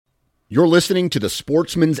You're listening to the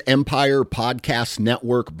Sportsman's Empire Podcast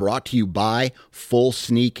Network, brought to you by Full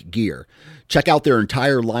Sneak Gear. Check out their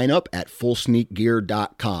entire lineup at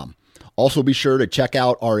fullsneakgear.com. Also be sure to check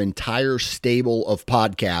out our entire stable of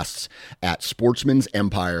podcasts at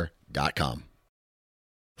sportsmansempire.com.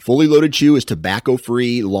 Fully Loaded Chew is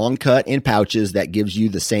tobacco-free, long cut, and pouches that gives you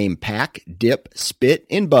the same pack, dip, spit,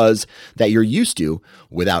 and buzz that you're used to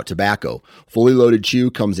without tobacco. Fully Loaded Chew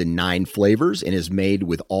comes in 9 flavors and is made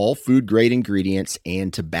with all food-grade ingredients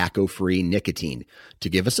and tobacco-free nicotine. To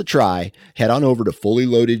give us a try, head on over to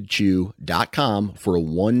fullyloadedchew.com for a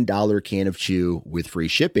 $1 can of chew with free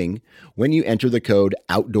shipping when you enter the code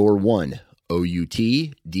OUTDOOR1,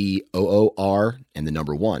 OUTDOOR, and the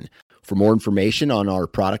number 1. For more information on our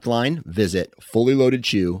product line, visit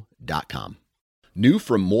fullyloadedchew.com. New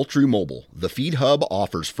from Moultrie Mobile, the Feed Hub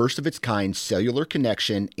offers first-of-its-kind cellular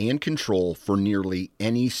connection and control for nearly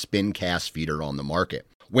any spin cast feeder on the market.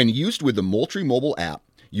 When used with the Moultrie Mobile app,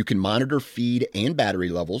 you can monitor feed and battery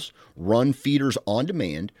levels, run feeders on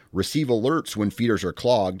demand, receive alerts when feeders are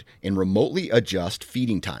clogged, and remotely adjust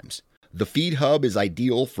feeding times. The Feed Hub is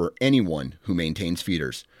ideal for anyone who maintains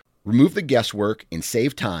feeders. Remove the guesswork and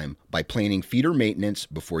save time by planning feeder maintenance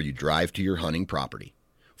before you drive to your hunting property.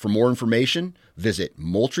 For more information, visit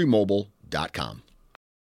MoultrieMobile.com.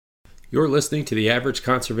 You're listening to the Average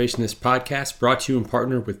Conservationist podcast, brought to you in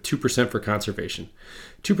partner with 2% for Conservation.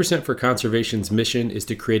 2% for Conservation's mission is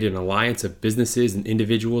to create an alliance of businesses and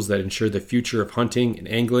individuals that ensure the future of hunting and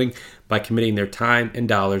angling by committing their time and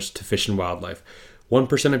dollars to fish and wildlife.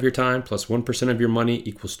 1% of your time plus 1% of your money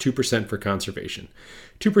equals 2% for conservation.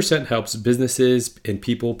 2% helps businesses and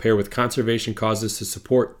people pair with conservation causes to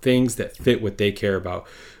support things that fit what they care about.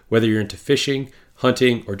 Whether you're into fishing,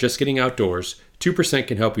 hunting, or just getting outdoors, 2%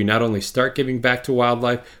 can help you not only start giving back to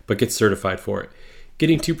wildlife, but get certified for it.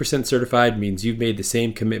 Getting 2% certified means you've made the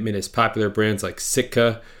same commitment as popular brands like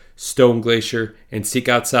Sitka, Stone Glacier, and Seek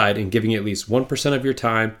Outside in giving at least 1% of your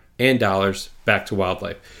time and dollars back to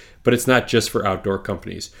wildlife. But it's not just for outdoor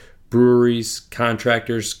companies. Breweries,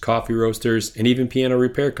 contractors, coffee roasters, and even piano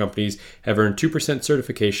repair companies have earned 2%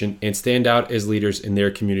 certification and stand out as leaders in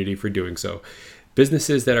their community for doing so.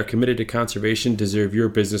 Businesses that are committed to conservation deserve your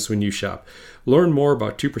business when you shop. Learn more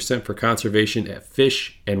about 2% for Conservation at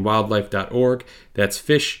fishandwildlife.org. That's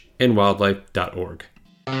fishandwildlife.org.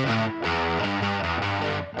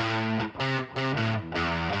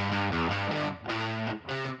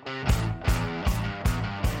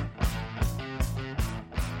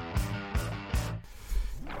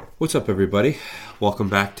 What's up, everybody? Welcome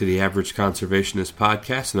back to the Average Conservationist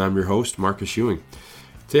podcast, and I'm your host, Marcus Ewing.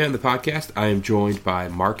 Today on the podcast, I am joined by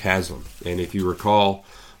Mark Haslam, and if you recall,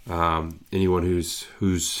 anyone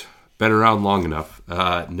who's been around long enough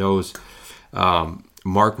knows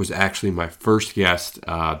Mark was actually my first guest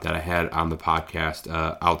that I had on the podcast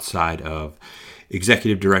outside of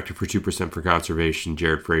Executive Director for 2% for Conservation,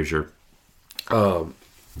 Jared Frazier. So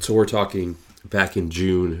we're talking back in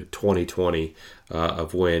June 2020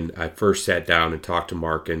 of when I first sat down and talked to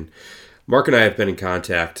Mark. And Mark and I have been in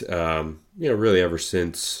contact, really ever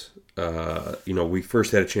since, we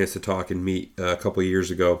first had a chance to talk and meet a couple of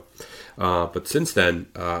years ago. But since then,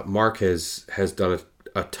 Mark has done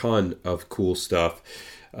a ton of cool stuff,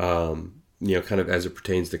 kind of as it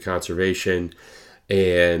pertains to conservation,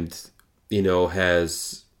 and,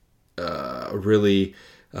 has really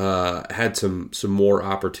had some more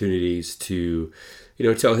opportunities to,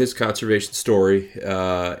 tell his conservation story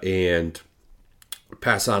and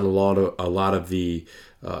pass on a lot of the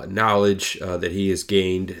knowledge that he has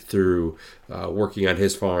gained through working on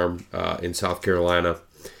his farm in South Carolina.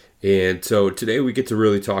 And so today we get to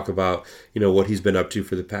really talk about, what he's been up to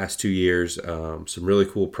for the past 2 years, some really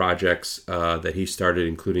cool projects that he started,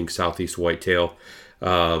 including Southeast Whitetail.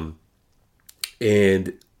 And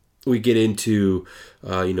we get into,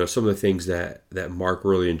 some of the things that Mark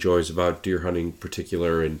really enjoys about deer hunting in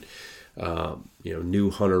particular, and,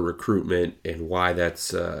 new hunter recruitment and why that's,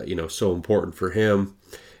 so important for him.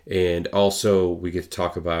 And also we get to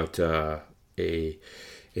talk about a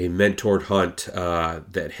mentored hunt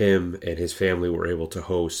that him and his family were able to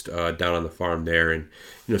host down on the farm there, and,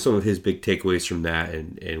 some of his big takeaways from that,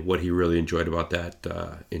 and what he really enjoyed about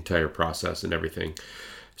that entire process and everything.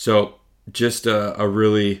 So just a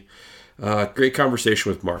really great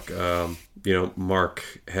conversation with Mark.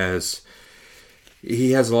 Mark has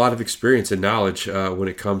a lot of experience and knowledge when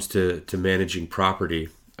it comes to managing property,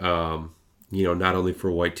 not only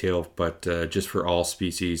for whitetail, but just for all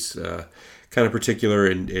species, kind of particular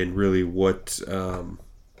and really what,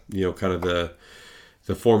 kind of the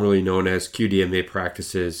formerly known as QDMA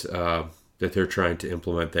practices that they're trying to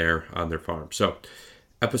implement there on their farm. So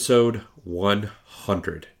episode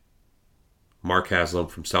 100. Mark Haslam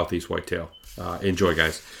from Southeast Whitetail. Enjoy,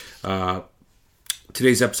 guys.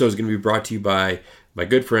 Today's episode is going to be brought to you by my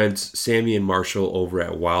good friends Sammy and Marshall over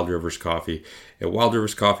at Wild Rivers Coffee. At Wild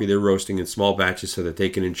Rivers Coffee, they're roasting in small batches so that they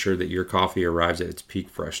can ensure that your coffee arrives at its peak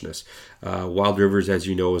freshness. Wild Rivers, as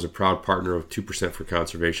you know, is a proud partner of 2% for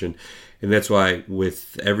Conservation, and that's why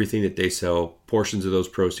with everything that they sell, portions of those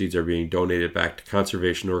proceeds are being donated back to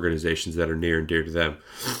conservation organizations that are near and dear to them.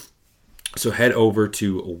 So head over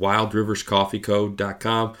to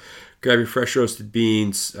wildriverscoffeeco.com. Grab your fresh roasted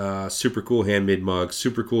beans, super cool handmade mugs,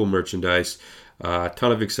 super cool merchandise, a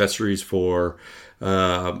ton of accessories for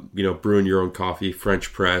brewing your own coffee,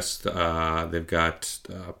 French press. They've got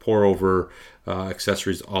pour over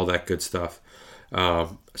accessories, all that good stuff.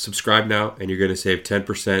 Subscribe now, and you're going to save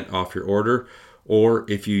 10% off your order. Or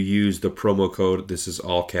if you use the promo code, this is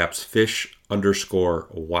all caps,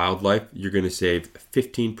 fish_wildlife, you're going to save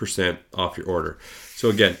 15% off your order. So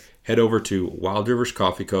again, head over to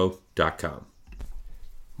wildriverscoffeeco.com.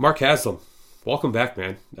 Mark Haslam, welcome back,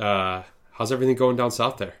 man. How's everything going down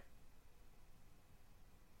south there?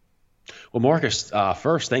 Well, Marcus,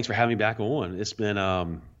 first, thanks for having me back on. It's been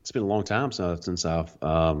a long time since I've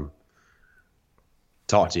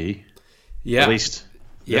talked to you. Yeah, at least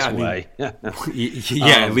this way.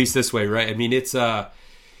 At least this way, right? I mean, it's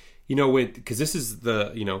because this is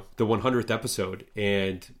the 100th episode,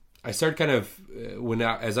 and I started kind of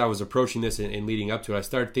as I was approaching this and leading up to it, I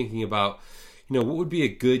started thinking about what would be a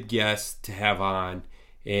good guest to have on.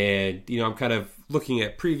 And, I'm kind of looking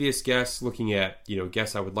at previous guests, looking at,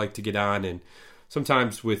 guests I would like to get on. And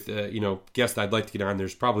sometimes with, guests I'd like to get on,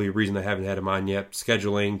 there's probably a reason I haven't had them on yet.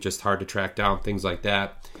 Scheduling, just hard to track down, things like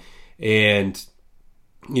that. And,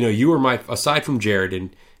 you were aside from Jared,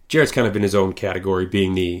 and Jared's kind of in his own category,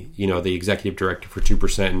 being the executive director for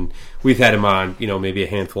 2%. And we've had him on, maybe a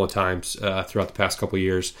handful of times throughout the past couple of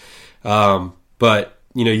years. But,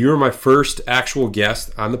 you were my first actual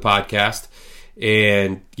guest on the podcast.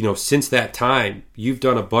 And, since that time, you've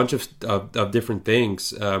done a bunch of different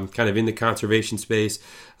things, kind of in the conservation space,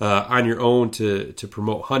 on your own to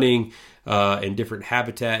promote hunting and different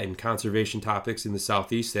habitat and conservation topics in the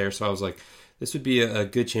Southeast there. So I was like, this would be a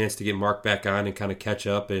good chance to get Mark back on and kind of catch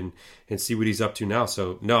up and see what he's up to now.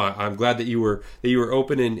 So, no, I'm glad that you were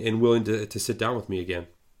open and willing to sit down with me again.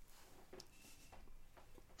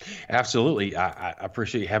 Absolutely. I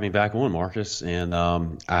appreciate you having me back on, Marcus. And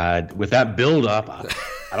with that build up, I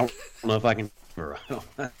don't know if I can fill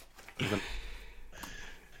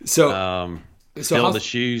the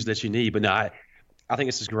shoes that you need. But no, I think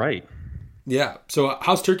this is great. Yeah. So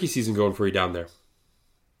how's turkey season going for you down there?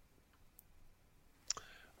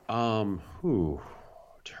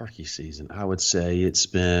 Turkey season. I would say it's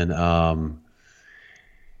been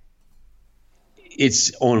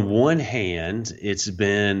it's on one hand, it's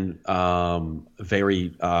been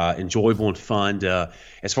very enjoyable and fun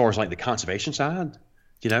as far as like the conservation side,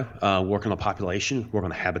 work on the population, work on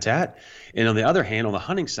the habitat. And on the other hand, on the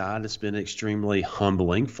hunting side, it's been extremely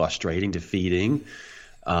humbling, frustrating, defeating,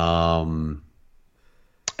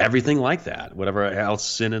 everything like that, whatever else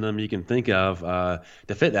synonym you can think of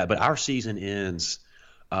to fit that. But our season ends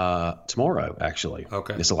tomorrow, actually.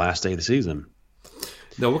 Okay. It's the last day of the season.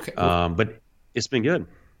 No, okay. But it's been good.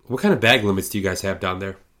 What kind of bag limits do you guys have down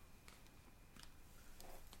there?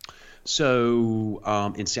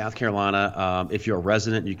 So in South Carolina, if you're a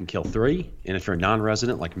resident, you can kill 3. And if you're a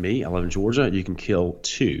non-resident like me, I live in Georgia, you can kill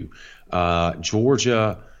 2.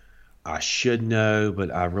 Georgia, I should know,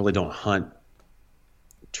 but I really don't hunt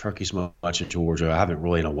turkeys much in Georgia. I haven't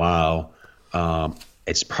really in a while.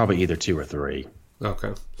 It's probably either 2 or 3.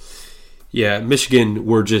 Okay. Yeah, Michigan,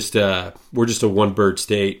 we're just a one-bird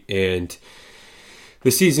state, and the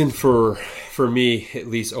season for me at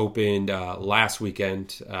least opened last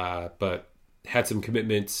weekend, but had some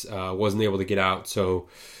commitments, wasn't able to get out. So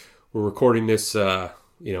we're recording this, in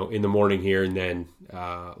the morning here, and then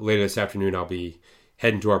later this afternoon I'll be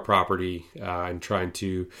heading to our property and trying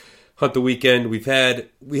to hunt the weekend. We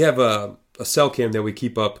have a cell cam that we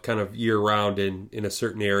keep up kind of year round in a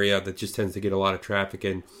certain area that just tends to get a lot of traffic,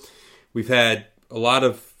 and we've had a lot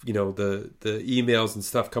of the emails and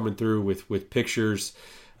stuff coming through with pictures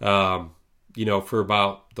for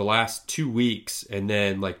about the last 2 weeks, and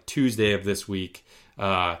then like Tuesday of this week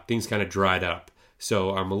things kind of dried up.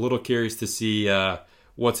 So I'm a little curious to see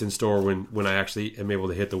what's in store when I actually am able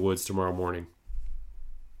to hit the woods tomorrow morning.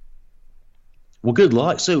 Well, good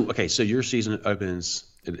luck. So your season opens.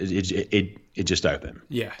 It just opened.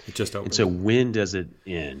 Yeah, it just opened. And so when does it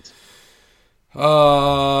end?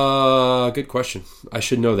 Good question. I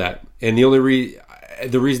should know that. And the only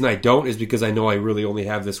The reason I don't is because I know I really only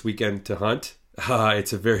have this weekend to hunt.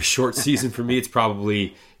 It's a very short season for me. It's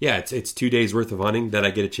probably, it's 2 days worth of hunting that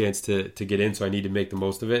I get a chance to get in, so I need to make the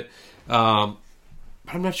most of it. But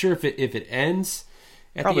I'm not sure if it ends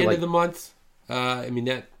at probably the end of the month. I mean,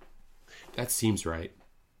 that seems right.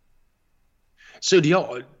 So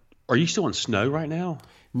are you still in snow right now?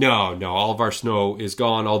 No, all of our snow is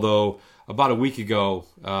gone, although about a week ago,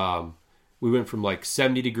 we went from like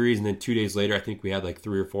 70 degrees, and then 2 days later, I think we had like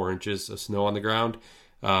 3 or 4 inches of snow on the ground.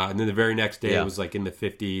 And then the very next day, it was like in the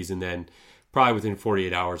 50s, and then probably within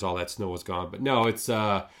 48 hours, all that snow was gone. But no, it's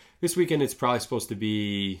this weekend, it's probably supposed to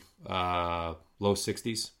be low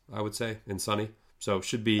 60s, I would say, and sunny. So it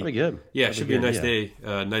should be good. Yeah, it should be a nice day,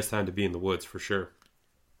 nice time to be in the woods for sure.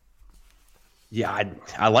 Yeah,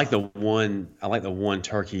 I like the one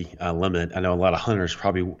turkey limit. I know a lot of hunters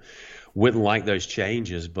probably wouldn't like those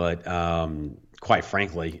changes, but quite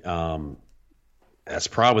frankly, that's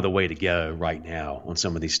probably the way to go right now on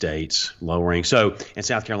some of these states, lowering. So in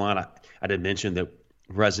South Carolina, I did mention that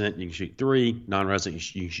resident you can shoot 3,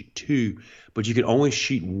 non-resident you can shoot 2, but you can only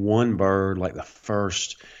shoot one bird like the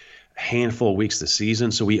first handful of weeks of the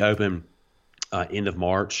season. So we open end of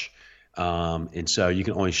March. And so you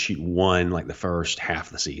can only shoot one like the first half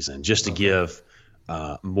of the season, just to give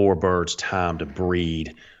more birds time to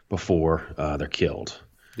breed before they're killed.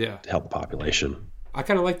 Yeah, to help the population. I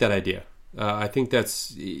kind of like that idea. I think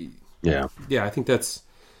that's I think it's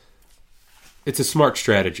a smart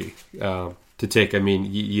strategy to take. I mean,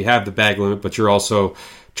 you have the bag limit, but you're also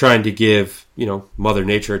trying to give Mother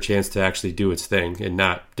Nature a chance to actually do its thing and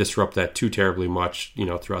not disrupt that too terribly much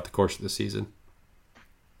throughout the course of the season.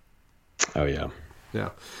 Oh, yeah.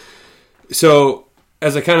 Yeah. So,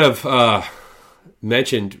 as I kind of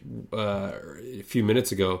mentioned a few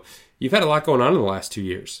minutes ago, you've had a lot going on in the last 2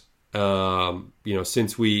 years.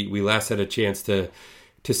 Since we last had a chance to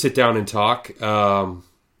sit down and talk.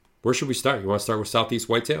 Where should we start? You want to start with Southeast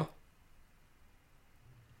Whitetail?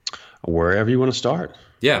 Wherever you want to start.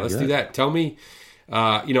 Yeah, let's do that. Tell me,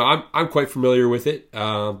 I'm quite familiar with it,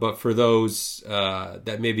 but for those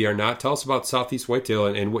that maybe are not, tell us about Southeast Whitetail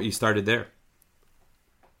and what you started there.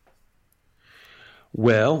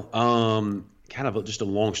 Well, kind of just a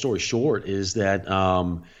long story short is that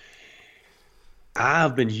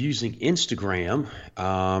I've been using Instagram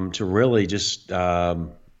to really just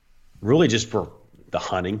for the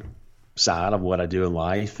hunting side of what I do in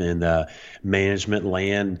life and management,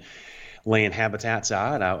 land habitat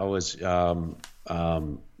side. I was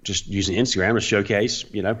just using Instagram to showcase,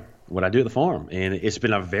 what I do at the farm. And it's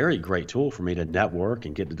been a very great tool for me to network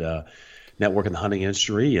and get to network in the hunting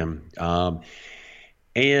industry. And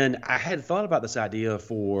I had thought about this idea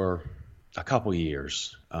for a couple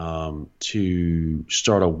years to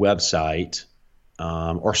start a website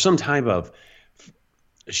or some type of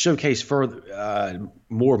showcase further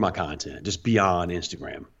more of my content just beyond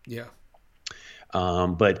Instagram. Yeah.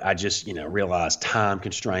 But I just, realized time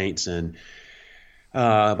constraints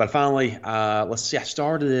but finally, let's see, I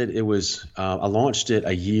started it. It was, I launched it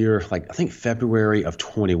a year, I think February of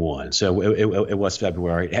 21. So it was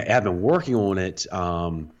February. I've been working on it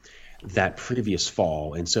that previous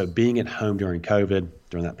fall. And so being at home during COVID,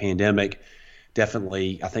 during that pandemic,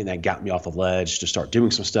 definitely, I think that got me off the ledge to start doing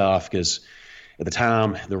some stuff because at the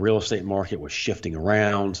time, the real estate market was shifting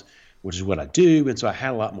around, which is what I do. And so I had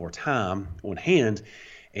a lot more time on hand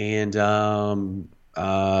and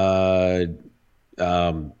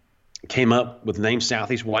came up with the name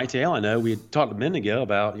Southeast Whitetail. I know we had talked a minute ago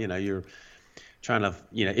about, you're trying to,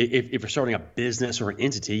 if you're starting a business or an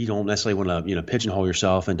entity, you don't necessarily want to, pigeonhole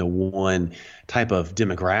yourself into one type of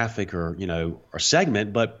demographic or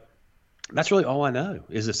segment, but that's really all I know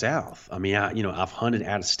is the South. I mean, I've hunted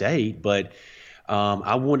out of state, but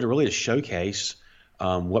I wanted really to showcase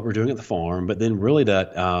what we're doing at the farm, but then really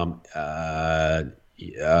to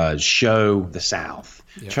show the South,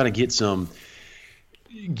 try to get some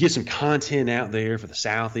content out there for the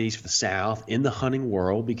Southeast, for the South in the hunting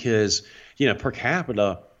world, because, per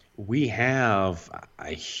capita, we have a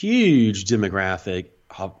huge demographic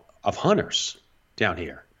of hunters down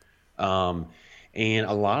here. And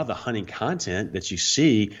a lot of the hunting content that you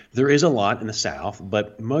see, there is a lot in the South,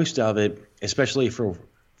 but most of it, especially for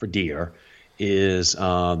deer, is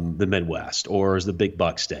the Midwest or is the big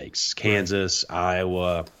buck stakes, Kansas,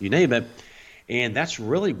 Iowa, you name it. And that's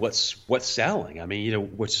really what's selling. I mean,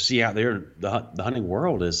 what you see out there in the hunting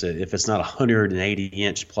world is that if it's not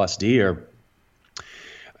 180-inch plus deer,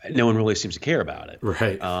 no one really seems to care about it.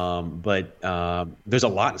 Right. But there's a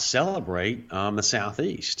lot to celebrate the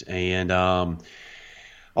Southeast. And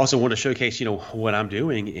also want to showcase, what I'm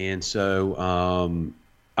doing. And so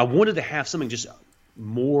I wanted to have something just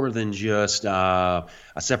more than just a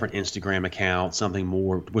separate Instagram account, something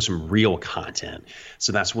more with some real content.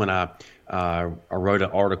 So that's when I wrote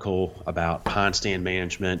an article about pond stand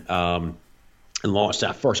management, and launched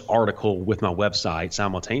that first article with my website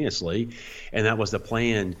simultaneously. And that was the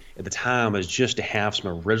plan at the time, was just to have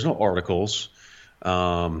some original articles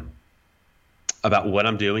about what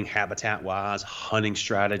I'm doing habitat-wise, hunting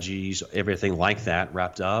strategies, everything like that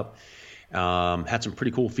wrapped up. Had some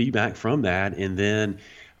pretty cool feedback from that. And then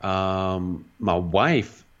my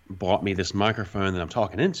wife bought me this microphone that I'm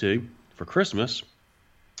talking into for Christmas,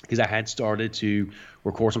 because I had started to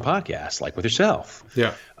record some podcasts like with yourself.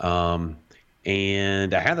 Yeah.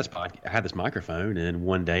 And I had this microphone, and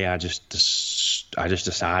one day I just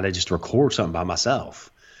decided just to record something by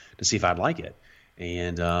myself to see if I'd like it,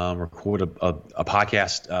 and record a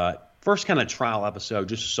podcast. First kind of trial episode,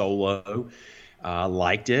 just solo.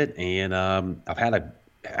 Liked it, and I've had a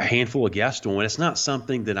handful of guests on. It's not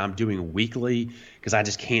something that I'm doing weekly because I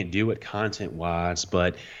just can't do it content-wise,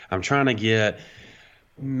 but I'm trying to get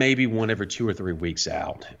maybe one every 2 or 3 weeks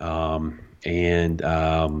out.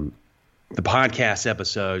 The podcast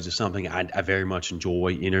episodes is something I very much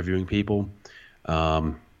enjoy, interviewing people.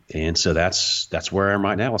 And so that's where I am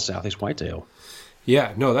right now with Southeast Whitetail.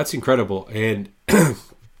 Yeah, no, that's incredible. And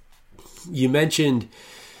you mentioned,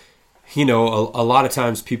 a lot of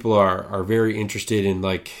times people are very interested in,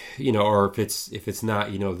 like, or if it's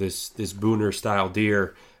not, this booner style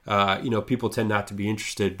deer, people tend not to be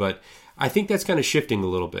interested, but I think that's kind of shifting a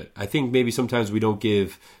little bit. I think maybe sometimes we don't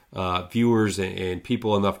give viewers and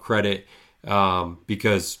people enough credit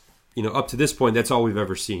because, up to this point, that's all we've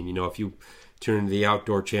ever seen. If you turn into the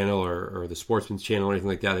outdoor channel or the sportsman's channel or anything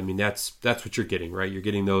like that, I mean, that's what you're getting, right? You're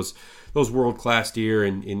getting those world-class deer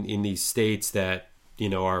in these states that,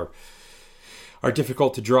 are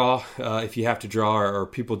difficult to draw if you have to draw, or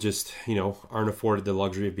people just, aren't afforded the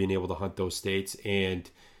luxury of being able to hunt those states. And,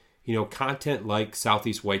 content like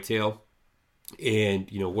Southeast Whitetail and,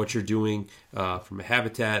 what you're doing from a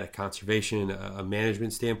habitat, a conservation, a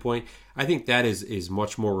management standpoint, I think that is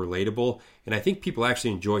much more relatable. And I think people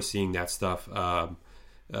actually enjoy seeing that stuff a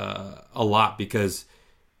lot, because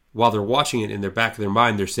while they're watching it, in their back of their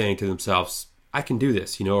mind, they're saying to themselves, I can do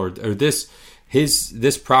this, or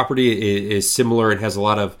this property is similar and has a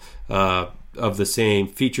lot of the same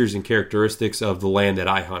features and characteristics of the land that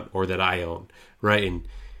I hunt or that I own, right? And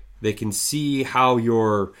they can see how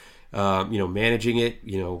you're, managing it,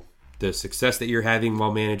 the success that you're having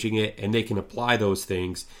while managing it, and they can apply those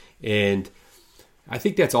things. And I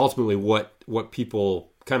think that's ultimately what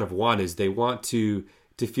people kind of want, is they want to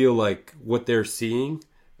feel like what they're seeing,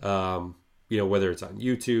 whether it's on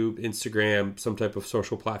YouTube, Instagram, some type of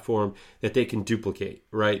social platform, that they can duplicate,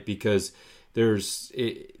 right? Because there's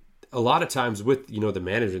a lot of times with, the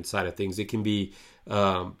management side of things, it can be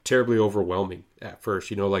terribly overwhelming at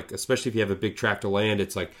first, like, especially if you have a big tract of land,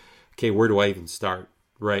 it's like, okay, where do I even start,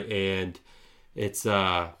 right? And it's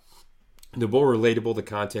the more relatable the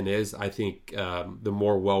content is, I think the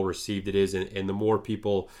more well-received it is, and the more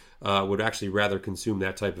people would actually rather consume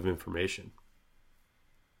that type of information.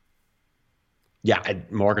 Yeah,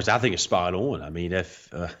 Marcus, I think it's spot on. I mean, if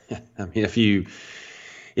you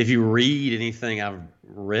read anything I've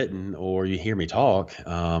written or you hear me talk,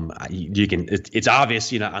 you can. It's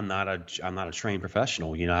obvious. I'm not a trained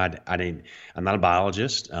professional. I'm not a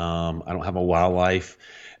biologist. I don't have a wildlife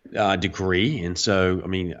degree, and so I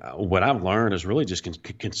mean, what I've learned is really just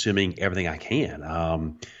consuming everything I can. I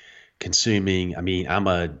mean, I'm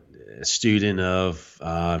a student of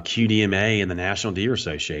QDMA and the National Deer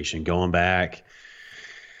Association going back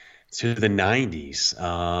to the 90s.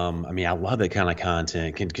 I mean, I love that kind of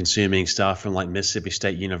content, consuming stuff from like Mississippi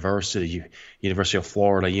State University, University of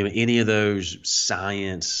Florida, any of those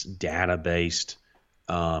science data-based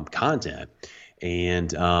content.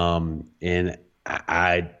 And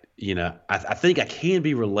I think I can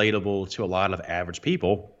be relatable to a lot of average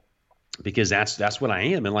people, because that's what I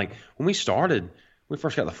am. And like when we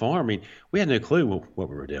first got the farm, I mean, we had no clue what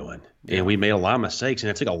we were doing, and we made a lot of mistakes, and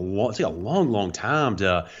it took a long time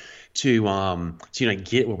to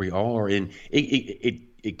get where we are. And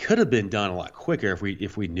it could have been done a lot quicker if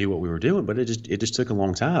we knew what we were doing, but it just took a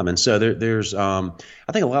long time. And so there's I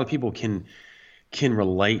think a lot of people can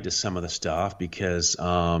relate to some of the stuff, because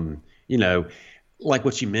like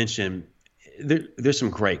what you mentioned, there's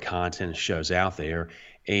some great content shows out there,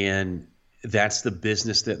 and that's the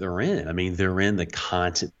business that they're in. I mean, they're in the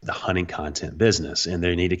hunting content business, and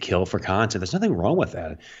they need to kill for content. There's nothing wrong with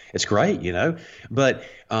that. It's great, but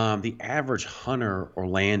the average hunter or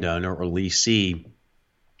landowner or leasee,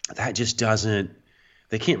 that just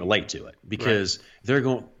they can't relate to it, because they're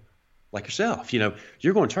going, like yourself.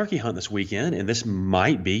 You're going turkey hunt this weekend, and this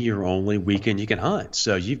might be your only weekend you can hunt.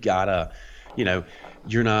 So you've got to, you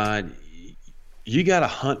got to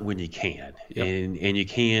hunt when you can, Yep. and you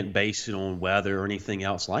can't base it on weather or anything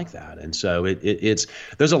else like that. And so it's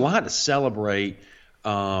there's a lot to celebrate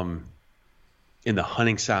in the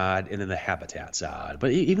hunting side and then the habitat side.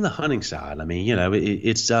 But even the hunting side, I mean,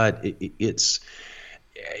 it's the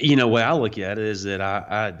way I look at it is that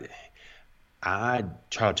I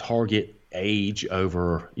try to target age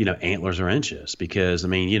over, antlers or inches, because, I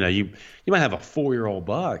mean, you might have a 4-year-old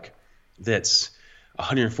buck that's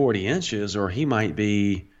 140 inches, or he might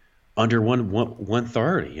be under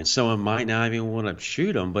 130, and someone might not even want to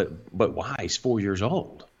shoot him, but why? He's 4 years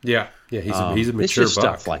old. Yeah. He's a mature it's just buck.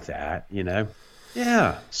 Stuff like that,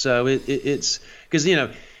 Yeah. So it's because,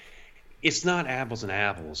 it's not apples and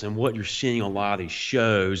apples. And what you're seeing on a lot of these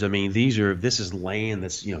shows, I mean, this is land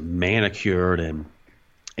that's, manicured and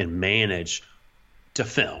managed to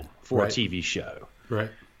film for a TV show. Right.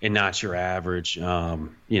 And not your average,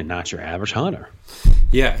 not your average hunter.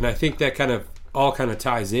 Yeah. And I think that kind of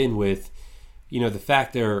ties in with, the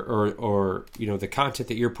fact there or the content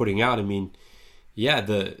that you're putting out. I mean, yeah,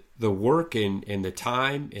 the work and the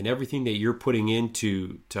time and everything that you're putting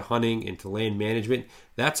into hunting and to land management,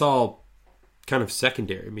 that's all kind of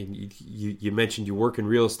secondary. I mean, you mentioned you work in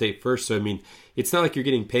real estate first, so I mean, it's not like you're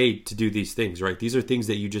getting paid to do these things, right? These are things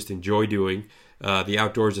that you just enjoy doing. The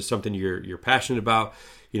outdoors is something you're passionate about.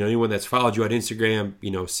 Anyone that's followed you on Instagram,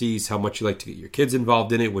 sees how much you like to get your kids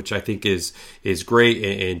involved in it, which I think is great,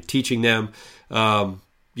 and teaching them,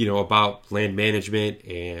 about land management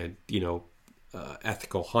and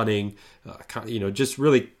ethical hunting, just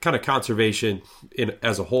really kind of conservation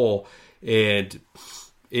as a whole. And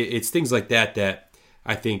it's things like that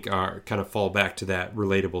I think are kind of fall back to that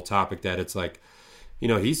relatable topic, that it's like,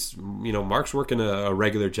 he's, Mark's working a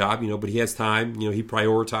regular job, but he has time, he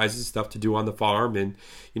prioritizes stuff to do on the farm and,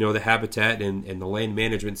 the habitat and the land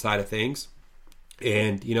management side of things.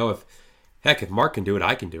 And, if Mark can do it,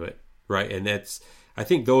 I can do it. Right. And I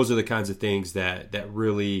think those are the kinds of things that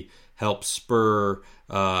really help spur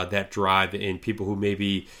that drive in people who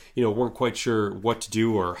maybe, weren't quite sure what to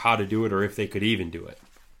do or how to do it, or if they could even do it.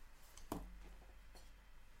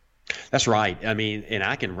 That's right. I mean, and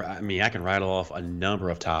I can rattle off a number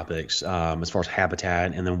of topics as far as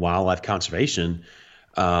habitat and then wildlife conservation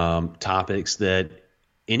topics that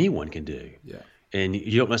anyone can do. Yeah. And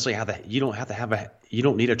you don't necessarily you don't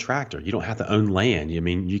need a tractor. You don't have to own land. I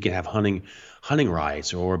mean, you can have hunting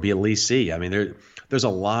rights or be a leasee. I mean, there's a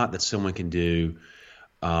lot that someone can do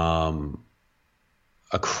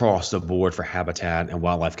across the board for habitat and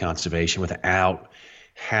wildlife conservation without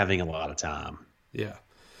having a lot of time. Yeah.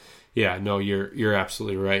 Yeah, no, you're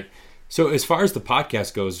absolutely right. So as far as the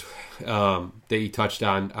podcast goes that you touched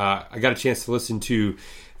on, I got a chance to listen to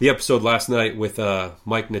the episode last night with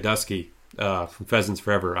Mike Nadusky from Pheasants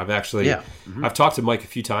Forever. I've talked to Mike a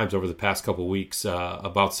few times over the past couple of weeks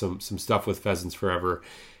about some stuff with Pheasants Forever,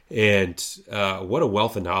 and what a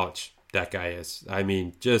wealth of knowledge that guy is. I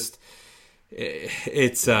mean, just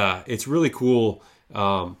it's really cool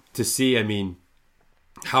to see. I mean,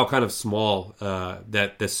 how kind of small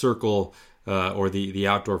that the circle or the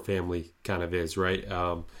outdoor family kind of is, right?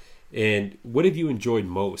 And what have you enjoyed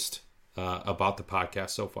most about the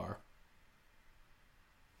podcast so far?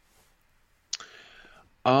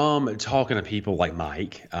 Talking to people like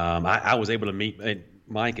Mike. I was able to meet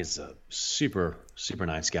Mike. Is a super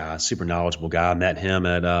nice guy, super knowledgeable guy. I met him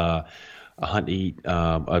at a hunt to eat,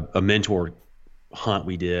 a mentor hunt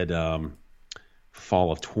we did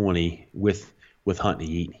fall of 20 with Hunt to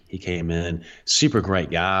Eat. He came in, super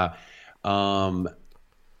great guy. I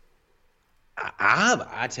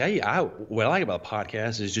tell you, what I like about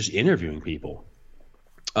podcasts is just interviewing people,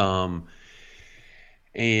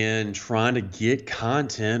 and trying to get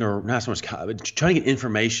content, or not so much, but trying to get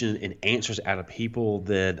information and answers out of people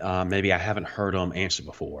that maybe I haven't heard them answer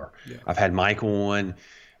before. Yeah. I've had Mike on,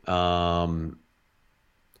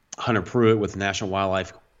 Hunter Pruitt with the National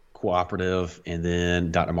Wildlife Cooperative, and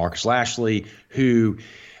then Dr. Marcus Lashley, who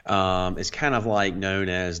is kind of like known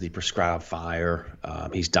as the Prescribed Fire.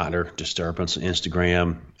 He's Dr. Disturbance on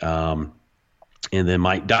Instagram. And then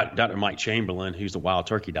Dr. Mike Chamberlain, who's the Wild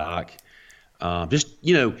Turkey Doc. Just,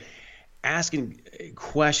 asking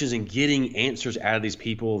questions and getting answers out of these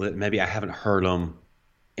people that maybe I haven't heard them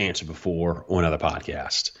answer before on another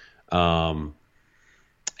podcast.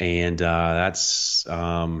 And that's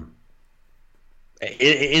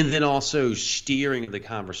and then also steering the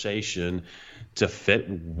conversation to fit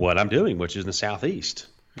what I'm doing, which is in the Southeast.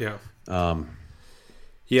 Yeah. So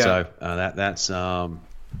that's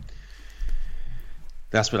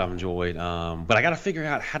That's what I've enjoyed. But I got to figure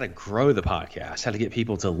out how to grow the podcast, how to get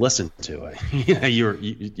people to listen to it.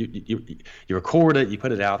 You record it, you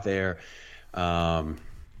put it out there, but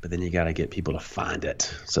then you got to get people to find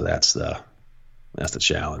it. So that's the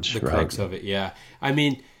challenge. The right? crux of it, yeah. I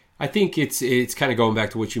mean, I think it's kind of going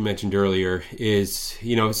back to what you mentioned earlier. Is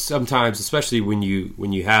sometimes, especially when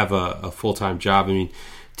you have a full-time job, I mean,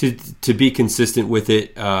 to be consistent with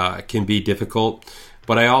it can be difficult.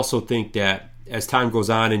 But I also think that as time goes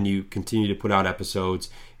on and you continue to put out episodes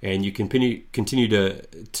and you continue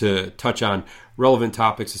to touch on relevant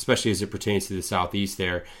topics, especially as it pertains to the Southeast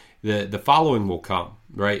there, the following will come,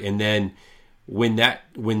 right? And then when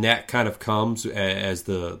that kind of comes, as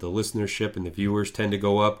the listenership and the viewers tend to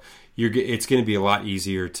go up, it's going to be a lot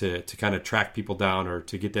easier to kind of track people down or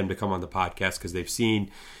to get them to come on the podcast because they've seen,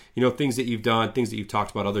 things that you've done, things that you've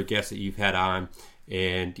talked about, other guests that you've had on.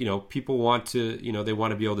 And, people want to, they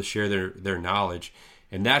want to be able to share their knowledge.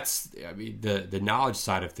 And that's, I mean, the knowledge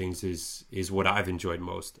side of things is what I've enjoyed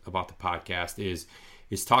most about the podcast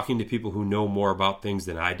is talking to people who know more about things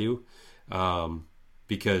than I do.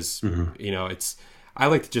 Because, I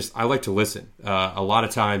like to listen. A lot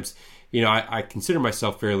of times, I consider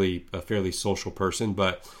myself a fairly social person,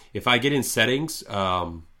 but if I get in settings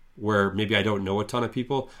where maybe I don't know a ton of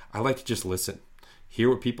people, I like to just listen, hear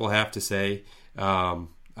what people have to say.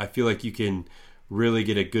 I feel like you can really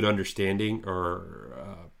get a good understanding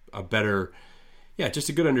or a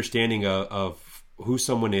good understanding of who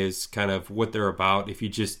someone is, kind of what they're about, if you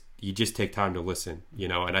just take time to listen,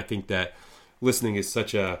 and I think that listening is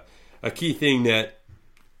such a key thing that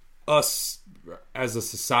us as a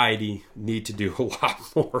society need to do a lot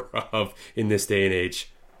more of in this day and age.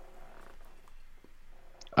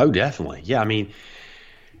 Oh, definitely. Yeah. I mean,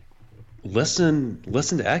 listen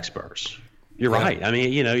to experts. You're right. I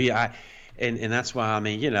mean, and that's why,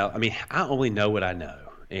 I only know what I know.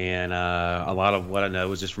 And a lot of what I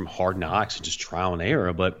know is just from hard knocks and just trial and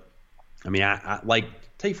error. But I mean, I like,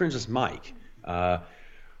 take for instance, Mike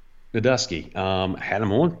Nadusky, had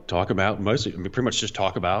him on pretty much just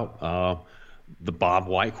talk about the Bob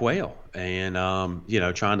White quail and,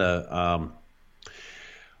 trying to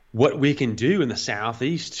what we can do in the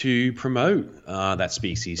Southeast to promote that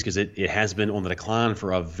species, because it has been on the decline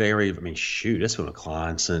for it's been on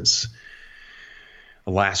decline since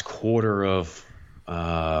the last quarter of,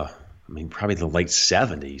 probably the late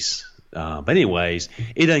 70s. But anyways,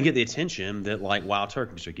 it doesn't get the attention that like wild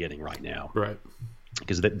turkeys are getting right now. Right.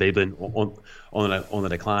 Because they've been on the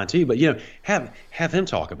decline too. But, have him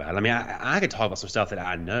talk about it. I mean, I could talk about some stuff that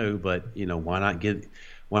I know, but, why not get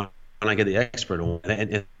the expert on?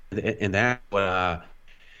 And that's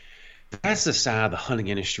the side of the hunting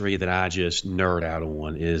industry that I just nerd out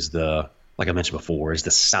on, is like I mentioned before, is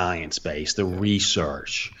the science base, the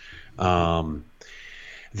research. Because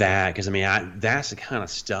that's the kind of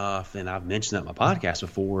stuff, and I've mentioned that in my podcast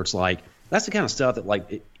before. It's like that's the kind of stuff that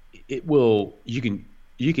like you can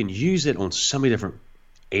use it on so many different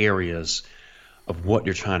areas of what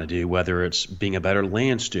you're trying to do, whether it's being a better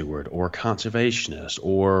land steward or conservationist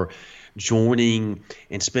or joining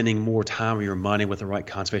and spending more time with your money with the right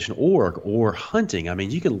conservation org or hunting. I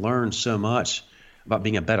mean, you can learn so much about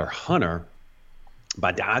being a better hunter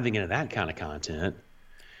by diving into that kind of content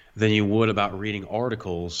than you would about reading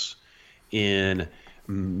articles in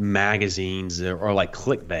magazines or like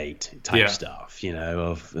clickbait type stuff,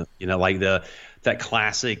 like that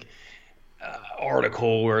classic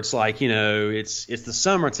article where it's like, it's the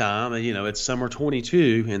summertime and, it's summer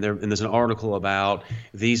 22 and there's an article about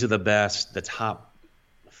these are the top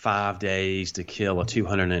 5 days to kill a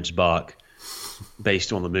 200-inch buck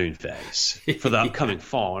based on the moon phase for the upcoming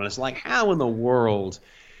fall. And it's like, how in the world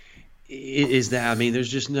is that? I mean,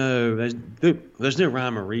 there's no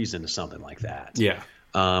rhyme or reason to something like that. Yeah.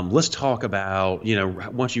 Let's talk about,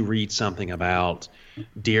 once you read something about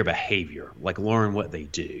deer behavior, like learn what they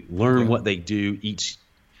do, what they do each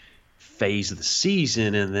phase of the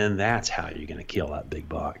season, and then that's how you're going to kill that big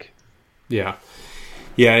buck. Yeah.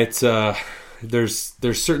 Yeah. It's,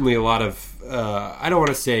 there's certainly a lot of, I don't want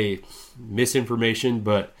to say misinformation,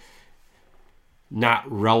 but not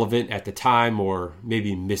relevant at the time or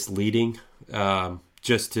maybe misleading,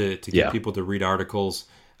 just to get people to read articles,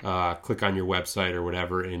 click on your website or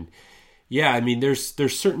whatever. And yeah, I mean, there's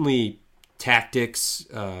certainly tactics,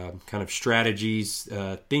 kind of strategies,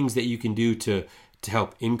 things that you can do to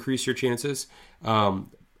help increase your chances.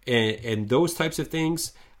 And those types of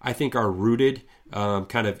things I think are rooted,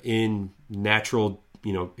 kind of in natural,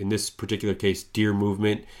 in this particular case, deer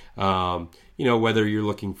movement, whether you're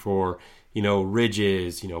looking for,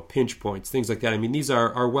 ridges, pinch points, things like that. I mean, these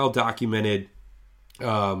are well documented,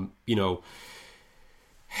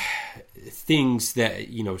 things that,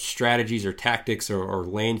 strategies or tactics or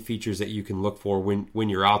land features that you can look for when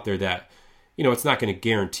you're out there that, it's not going to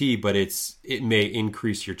guarantee, but it may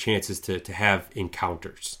increase your chances to have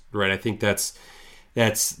encounters, right? I think that's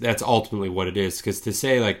ultimately what it is. Because to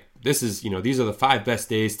say like, this is, these are the 5 best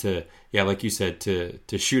days to, like you said,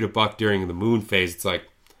 to shoot a buck during the moon phase. It's like,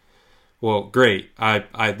 well, great.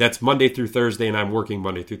 I that's Monday through Thursday, and I'm working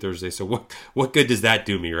Monday through Thursday. So what good does that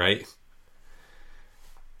do me, right?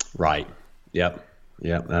 Right. Yep.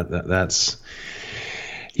 That's.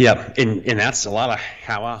 Yeah, and that's a lot of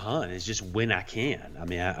how I hunt is just when I can. I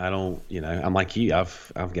mean, I don't, I'm like you.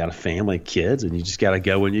 I've got a family, kids, and you just got to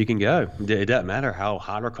go when you can go. It doesn't matter how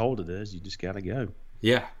hot or cold it is. You just got to go.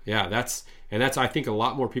 Yeah. That's I think a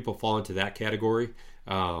lot more people fall into that category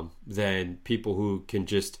than people who can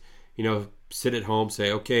just, sit at home,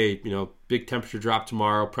 say, okay, big temperature drop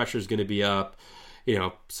tomorrow, pressure's going to be up,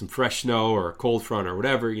 some fresh snow or a cold front or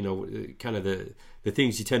whatever, kind of the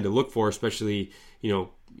things you tend to look for, especially,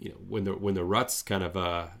 when the rut's kind of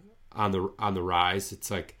on the rise. It's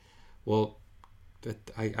like, well,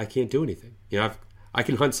 I can't do anything. I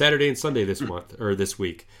can hunt Saturday and Sunday this month or this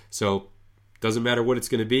week, so doesn't matter what it's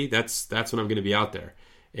going to be. That's when I'm going to be out there,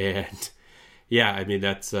 and yeah, I mean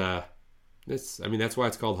that's why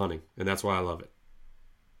it's called hunting, and that's why I love it.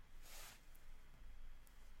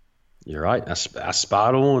 You're right. I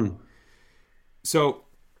spot on. So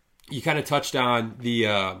you kind of touched on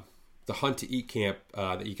the Hunt to Eat camp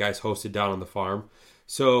that you guys hosted down on the farm.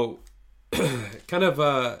 So kind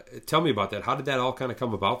of tell me about that. How did that all kind of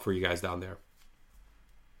come about for you guys down there?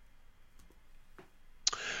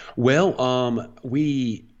 Well,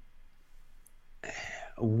 we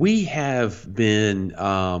have been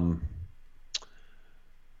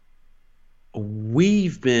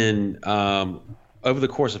we've been over the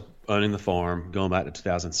course of owning the farm, going back to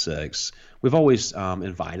 2006, we've always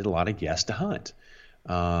invited a lot of guests to hunt.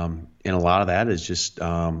 And a lot of that is just,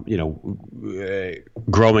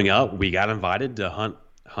 growing up, we got invited to hunt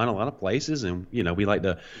a lot of places, and, we like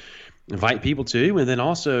to invite people too. And then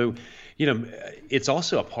also, it's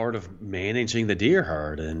also a part of managing the deer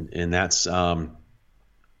herd. And that's,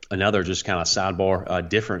 another just kind of sidebar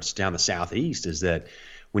difference down the Southeast is that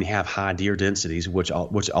when you have high deer densities, which a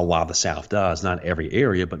lot of the South does, not every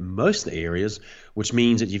area, but most of the areas, which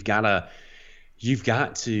means that you've got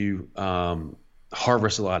to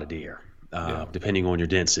harvest a lot of deer, depending on your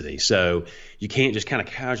density. So you can't just kind of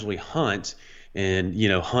casually hunt and,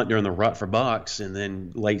 hunt during the rut for bucks and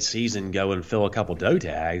then late season go and fill a couple doe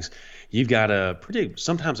tags. You've got to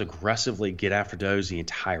sometimes aggressively get after does the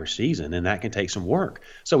entire season, and that can take some work.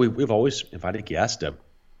 So we've always invited guests to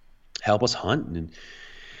help us hunt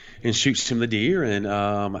and shoot some of the deer. And,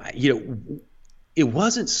 it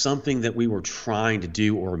wasn't something that we were trying to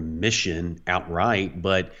do or mission outright,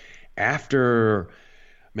 but after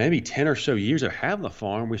maybe 10 or so years of having the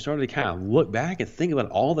farm, we started to kind of look back and think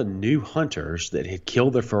about all the new hunters that had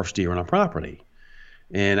killed their first deer on a property.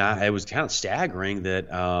 And it was kind of staggering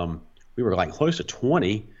that we were like close to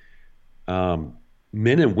 20 men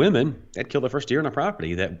and women that killed their first deer on a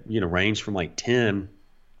property that, ranged from like 10.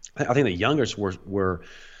 I think the youngest were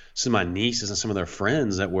some of my nieces and some of their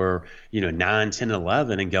friends that were, 9, 10, and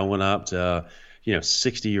 11 and going up to,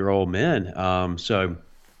 60-year-old men. So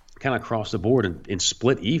kind of across the board and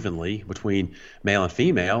split evenly between male and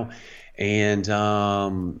female. And,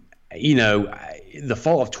 the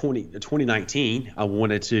fall of 2019, I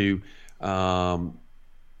wanted to kind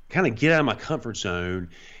of get out of my comfort zone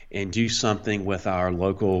and do something with our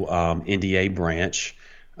local NDA branch,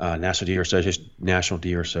 National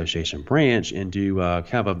Deer Association branch, and do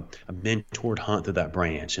kind of a mentored hunt through that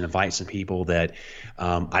branch and invite some people that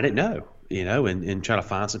I didn't know, and try to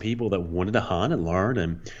find some people that wanted to hunt and learn.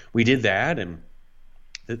 And we did that. And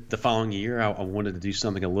the following year, I wanted to do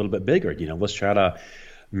something a little bit bigger. Let's try to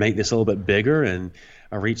make this a little bit bigger. And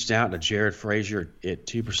I reached out to Jared Frazier at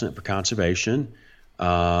 2% for Conservation.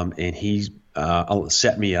 And he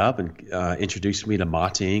set me up and introduced me to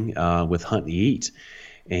Mating with Hunt and Eat.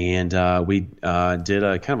 And we did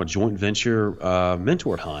a kind of a joint venture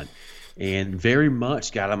mentored hunt, and very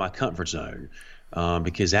much got out of my comfort zone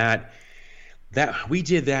because that we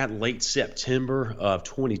did that late September of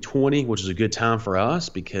 2020, which is a good time for us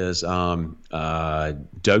because doe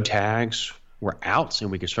tags were out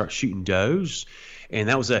and we could start shooting does. And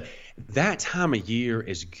that time of year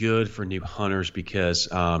is good for new hunters because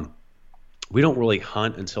we don't really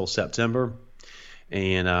hunt until September.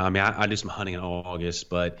 And I do some hunting in August,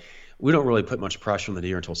 but we don't really put much pressure on the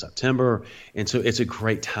deer until September. And so it's a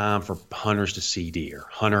great time for hunters to see deer,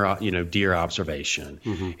 deer observation.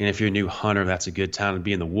 Mm-hmm. And if you're a new hunter, that's a good time to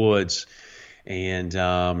be in the woods And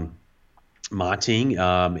my team,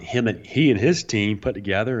 he and his team put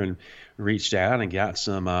together and reached out and got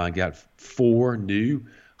got 4 new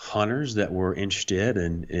hunters that were interested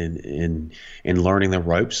in learning the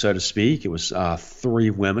ropes, so to speak. It was 3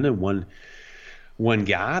 women and one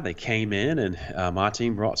guy. They came in, and my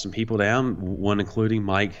team brought some people down, one including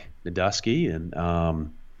Mike Nadusky, and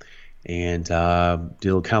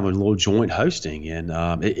did kind of a little joint hosting,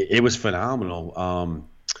 and it was phenomenal.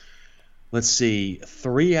 Let's see,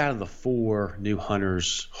 3 out of the 4 new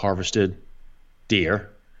hunters harvested deer.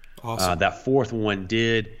 Awesome. That 4th one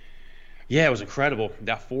did. Yeah, it was incredible.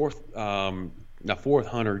 That fourth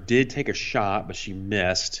hunter did take a shot, but she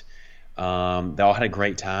missed. They all had a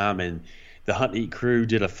great time, and the Hunt and Eat crew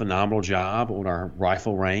did a phenomenal job on our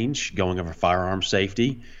rifle range, going over firearm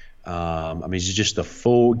safety. I mean, it's just the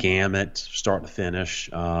full gamut, start to finish.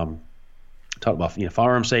 Talk about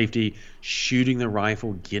firearm safety, shooting the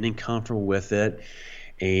rifle, getting comfortable with it,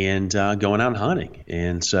 and going out and hunting.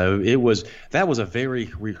 And so that was a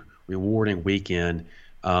very rewarding weekend.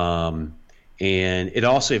 And it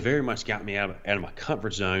also very much got me out of my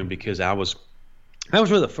comfort zone, because that was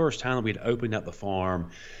really the first time that we'd opened up the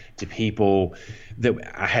farm to people that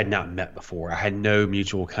I had not met before. I had no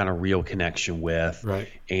mutual kind of real connection with. Right.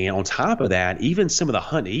 And on top of that, even some of the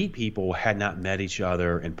Hunt and Eat people had not met each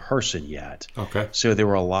other in person yet. Okay. So there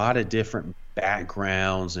were a lot of different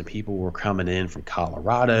backgrounds, and people were coming in from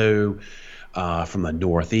Colorado, from the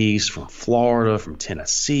Northeast, from Florida, from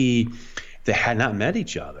Tennessee, that had not met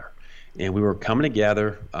each other. And we were coming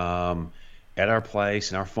together at our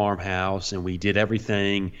place, in our farmhouse, and we did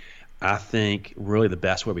everything, I think, really the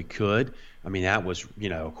best way we could. I mean, that was,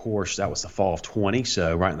 of course, that was the fall of 20,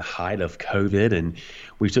 so right in the height of COVID, and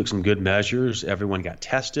we took some good measures. Everyone got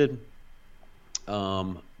tested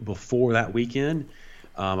before that weekend.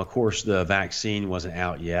 Of course, the vaccine wasn't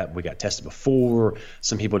out yet. We got tested before.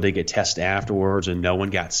 Some people did get tested afterwards, and no one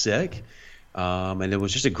got sick. And it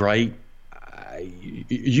was just a great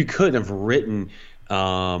you couldn't have written,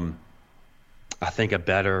 I think, a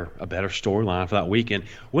better storyline for that weekend.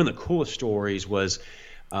 One of the coolest stories was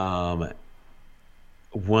one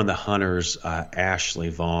of the hunters, Ashley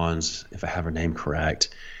Vaughn's, if I have her name correct.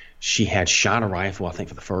 She had shot a rifle, I think,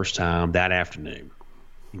 for the first time that afternoon.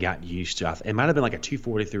 Got used to it. It might have been like a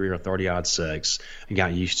 243 or a 30-06, and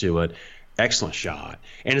got used to it. Excellent shot.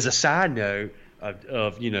 And as a side note,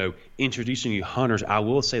 of introducing you hunters, I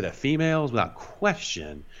will say that females, without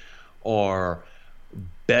question, are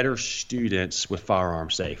better students with firearm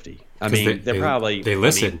safety. I mean, they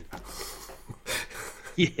listen.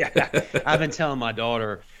 Yeah, I've been telling my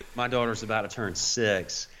daughter's about to turn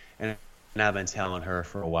 6, and I've been telling her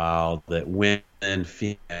for a while that women and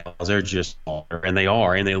females are just smarter, and they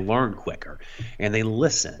learn quicker, and they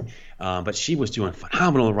listen. But she was doing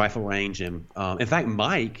phenomenal in rifle range, and in fact,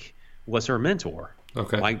 Mike was her mentor.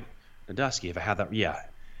 Okay. Mike Nadusky, if I have that. Yeah.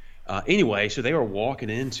 Anyway, so they were walking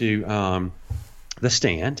into the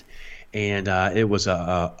stand, and it was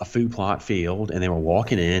a food plot field, and they were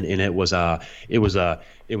walking in, and it was a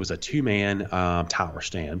 2-man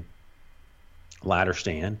ladder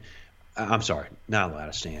stand. I'm sorry, not a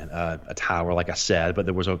ladder stand, a tower, like I said, but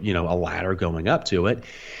there was a ladder going up to it,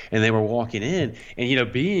 and they were walking in,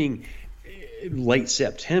 and being late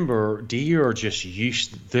September, deer are just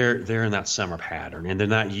they're in that summer pattern, and they're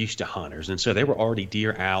not used to hunters, and so they were already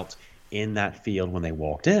deer out in that field when they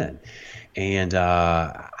walked in, and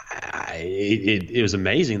it was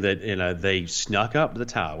amazing that they snuck up to the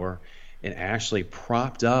tower and actually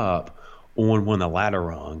propped up on one of the ladder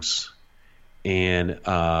rungs and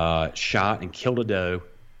shot and killed a doe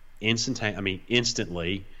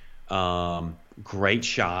instantly. Great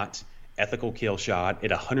shot. Ethical kill shot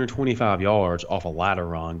at 125 yards off a ladder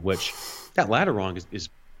rung, which that ladder rung is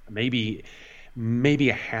maybe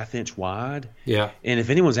a half-inch wide. Yeah. And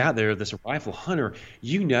if anyone's out there that's a rifle hunter,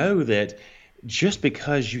 you know that just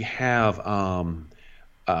because you have a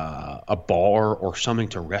bar or something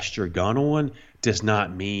to rest your gun on does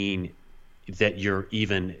not mean that you're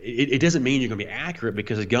even – it doesn't mean you're going to be accurate,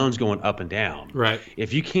 because the gun's going up and down. Right.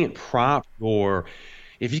 If you can't prop your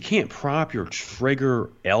trigger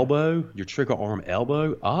arm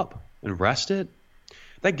elbow up and rest it,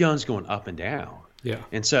 that gun's going up and down. Yeah.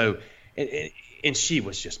 And so, and she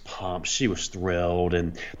was just pumped. She was thrilled.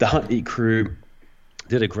 And the Hunt and Eat crew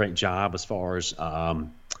did a great job as far as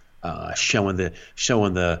showing the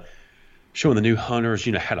new hunters,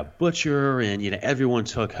 how to butcher, and everyone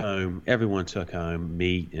took home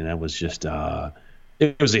meat, and it was just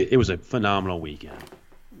it was a phenomenal weekend.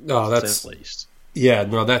 No, that's at least. Yeah,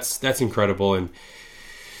 no, that's incredible. And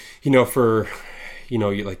for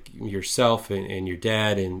like yourself and your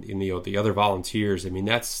dad and the other volunteers. I mean,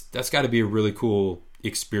 that's got to be a really cool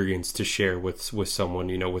experience to share with someone,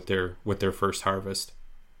 with their first harvest.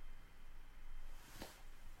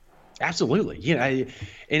 Absolutely. And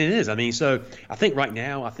it is. I mean, so I think right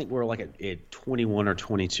now, we're like at 21 or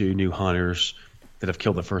 22 new hunters that have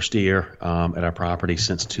killed the first deer at our property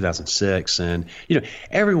since 2006. And,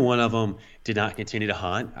 every one of them did not continue to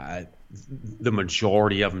hunt. The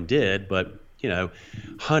majority of them did, but,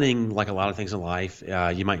 hunting, like a lot of things in life,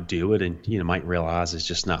 you might do it and, might realize it's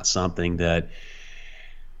just not something that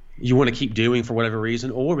you want to keep doing for whatever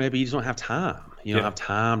reason, or maybe you just don't have time. You don't have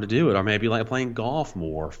time to do it, or maybe you like playing golf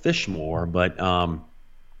more, fish more. But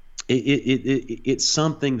it's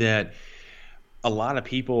something that a lot of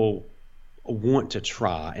people want to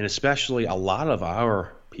try, and especially a lot of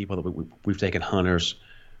our people that we've taken hunters,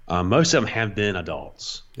 most of them have been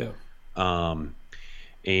adults. Yeah.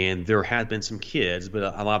 And there have been some kids, but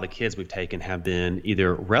a lot of the kids we've taken have been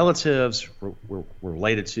either relatives we're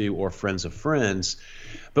related to or friends of friends.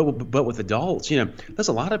 But with adults, there's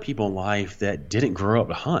a lot of people in life that didn't grow up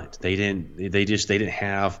to hunt. They didn't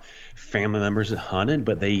have family members that hunted,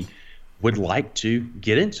 but they would like to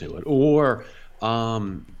get into it. Or,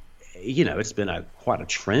 it's been quite a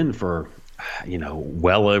trend for,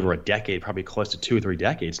 well over a decade, probably close to 2 or 3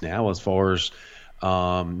 decades now, as far as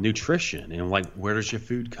nutrition and like where does your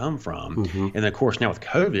food come from. Mm-hmm. And then of course now with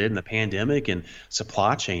COVID and the pandemic and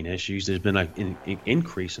supply chain issues, there's been an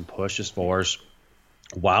increase in push as far as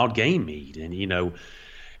wild game meat, and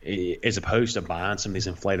as opposed to buying some of these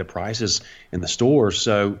inflated prices in the stores.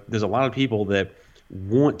 So there's a lot of people that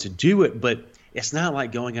want to do it, but it's not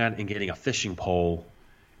like going out and getting a fishing pole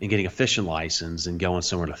and getting a fishing license and going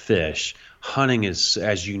somewhere to fish. Hunting is,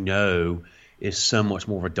 as is so much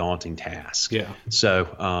more of a daunting task. Yeah.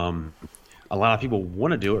 So a lot of people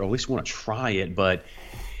want to do it, or at least want to try it, but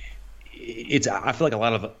I feel like a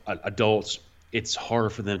lot of adults, it's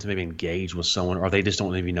harder for them to maybe engage with someone, or they just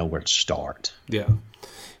don't even know where to start. Yeah.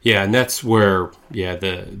 Yeah. And that's where,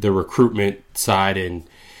 the recruitment side, and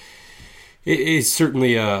it is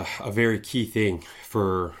certainly a very key thing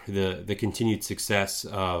for the continued success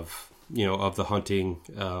of the hunting,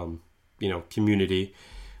 community.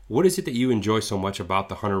 What is it that you enjoy so much about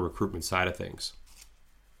the hunter recruitment side of things?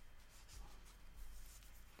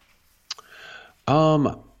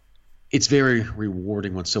 It's very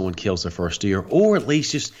rewarding when someone kills their first deer, or at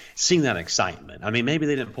least just seeing that excitement. I mean, maybe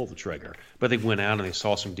they didn't pull the trigger, but they went out and they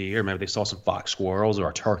saw some deer. Maybe they saw some fox squirrels or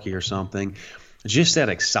a turkey or something. Just that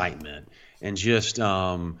excitement, and just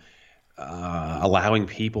allowing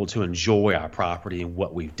people to enjoy our property and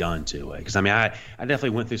what we've done to it. Because I mean, I definitely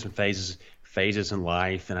went through some phases in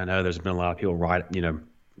life, and I know there's been a lot of people write,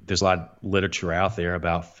 there's a lot of literature out there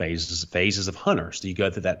about phases of hunters. Do you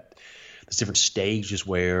go through there's different stages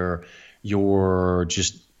where you're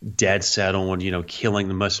just dead set on, killing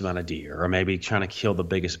the most amount of deer, or maybe trying to kill the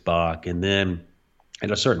biggest buck. And then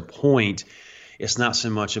at a certain point, it's not so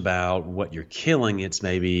much about what you're killing, it's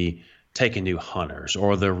maybe taking new hunters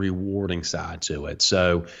or the rewarding side to it.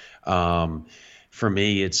 So, for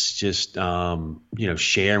me, it's just,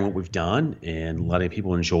 sharing what we've done and letting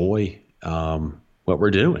people enjoy what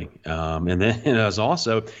we're doing. And then there's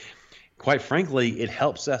also, quite frankly, it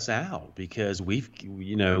helps us out because we've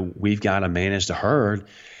got to manage the herd.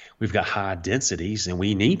 We've got high densities, and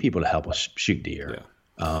we need people to help us shoot deer.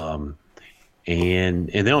 Yeah. And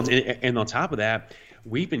then on top of that,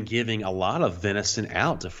 we've been giving a lot of venison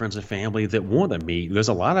out to friends and family that want the meat. There's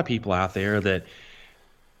a lot of people out there that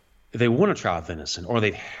they want to try venison, or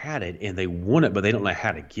they've had it and they want it, but they don't know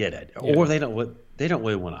how to get it, or they don't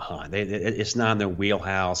really want to hunt. It's not in their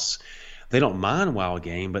wheelhouse. They don't mind wild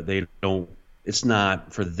game, but it's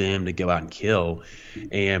not for them to go out and kill.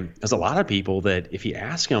 And there's a lot of people that if you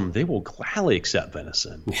ask them, they will gladly accept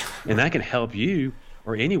venison, and that can help you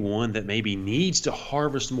or anyone that maybe needs to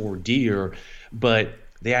harvest more deer. But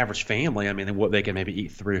the average family, I mean, what they can maybe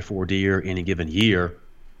eat 3 or 4 deer in a given year.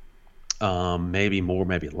 Maybe more,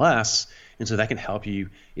 maybe less. And so that can help you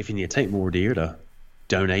if you need to take more deer to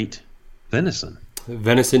donate venison.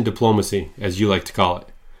 Venison diplomacy, as you like to call it.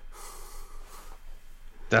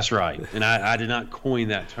 That's right. And I did not coin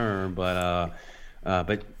that term, but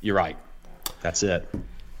you're right. That's it.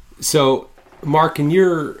 So, Mark, in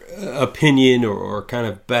your opinion or kind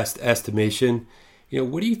of best estimation,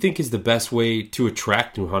 what do you think is the best way to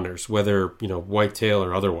attract new hunters, whether, whitetail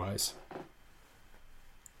or otherwise?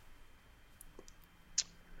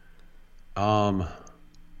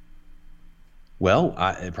 Well,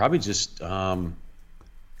 I probably just,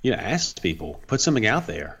 ask people, put something out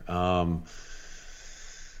there.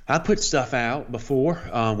 I put stuff out before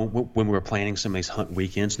when we were planning some of these hunt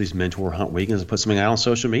weekends, these mentor hunt weekends. I put something out on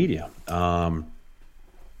social media.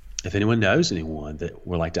 If anyone knows anyone that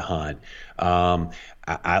would like to hunt,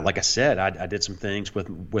 I like I said, I did some things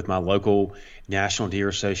with my local National Deer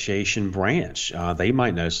Association branch. They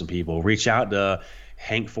might know some people. Reach out to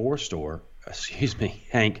Hank Forster at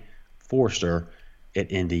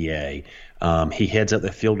NDA. He heads up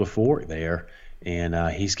the Field of Fork there, and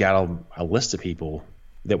he's got a list of people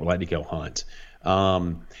that would like to go hunt.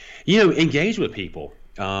 Engage with people.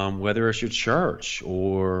 Whether it's your church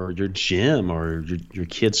or your gym or your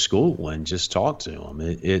kid's school, and just talk to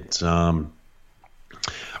them.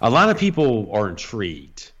 A lot of people are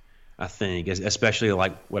intrigued, I think, especially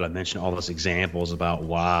like what I mentioned, all those examples about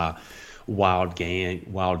why wild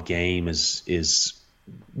game is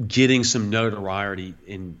getting some notoriety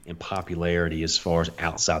and popularity as far as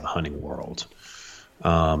outside the hunting world.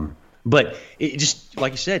 But it just,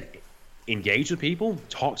 like you said, engage with people,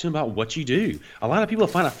 talk to them about what you do. A lot of people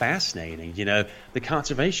find it fascinating, the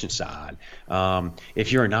conservation side.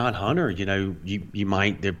 If you're a non-hunter, you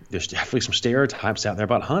might, there's definitely some stereotypes out there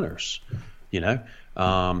about hunters,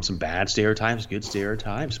 some bad stereotypes, good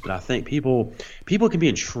stereotypes. But I think people can be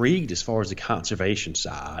intrigued as far as the conservation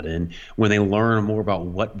side. And when they learn more about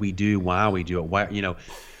what we do, why we do it,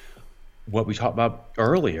 what we talked about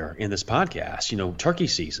earlier in this podcast, turkey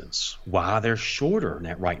seasons, why they're shorter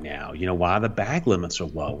right now, why the bag limits are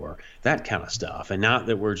lower, that kind of stuff. And not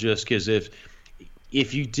that we're just, because if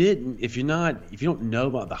you don't know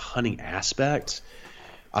about the hunting aspect,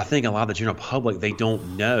 I think a lot of the general public, they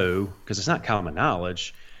don't know, because it's not common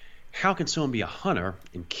knowledge, how can someone be a hunter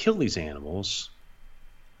and kill these animals,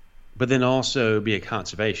 but then also be a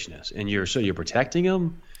conservationist? And you're protecting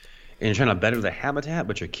them, and you're trying to better the habitat,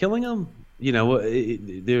 but you're killing them. I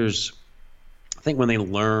think when they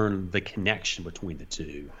learn the connection between the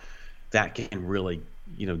two, that can really,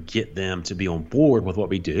 get them to be on board with what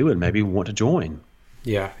we do and maybe want to join.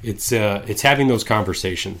 Yeah, it's having those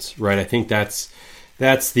conversations, right? I think that's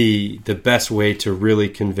the best way to really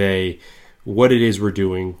convey what it is we're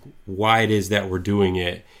doing, why it is that we're doing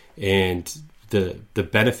it, and the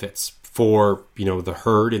benefits for the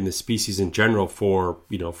herd and the species in general, for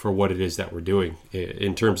what it is that we're doing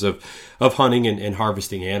in terms of hunting and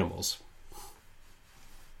harvesting animals.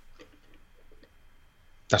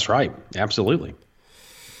 That's right, absolutely.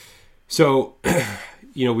 So,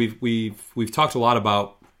 we've talked a lot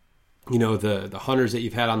about the hunters that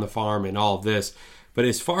you've had on the farm and all of this, but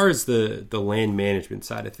as far as the land management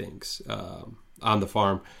side of things on the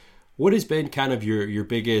farm, what has been kind of your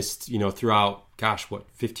biggest, throughout,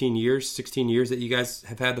 15 years, 16 years that you guys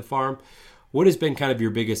have had the farm? What has been kind of your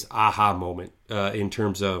biggest aha moment in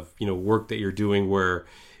terms of, work that you're doing where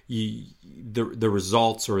the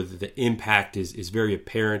results or the impact is very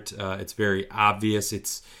apparent? It's very obvious.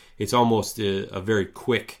 It's almost a very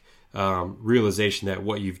quick realization that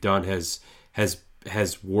what you've done has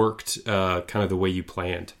worked kind of the way you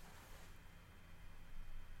planned.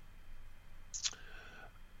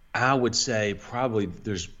 I would say probably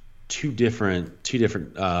there's two different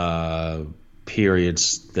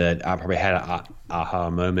periods that I probably had an aha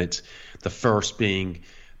moment. The first being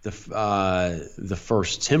the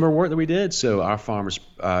first timber work that we did. So our farm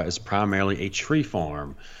is primarily a tree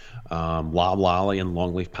farm, loblolly and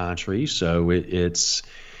longleaf pine trees. So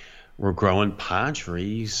we're growing pine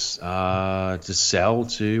trees to sell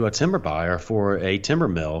to a timber buyer for a timber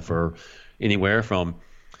mill for anywhere from,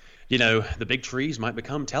 the big trees might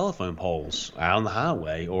become telephone poles out on the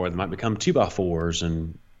highway, or they might become 2x4s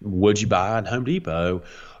and wood you buy at Home Depot.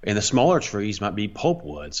 And the smaller trees might be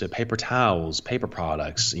pulpwood, so paper towels, paper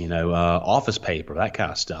products, office paper, that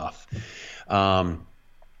kind of stuff.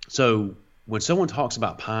 So when someone talks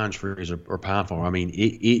about pine trees or pine farm, I mean,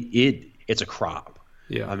 it's a crop.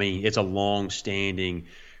 Yeah. I mean, it's a long-standing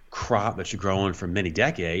crop that you're growing for many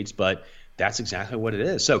decades, but that's exactly what it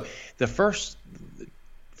is. So the first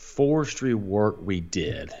forestry work we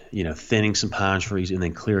did, thinning some pine trees and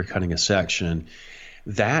then clear cutting a section,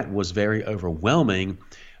 that was very overwhelming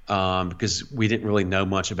because we didn't really know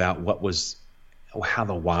much about how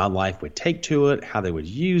the wildlife would take to it, how they would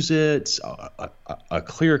use it, a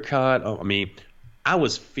clear cut. I mean, I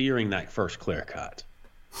was fearing that first clear cut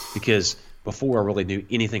because before I really knew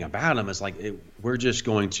anything about them, it's like we're just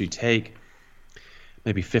going to take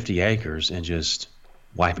maybe 50 acres and just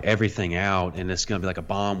wipe everything out, and it's going to be like a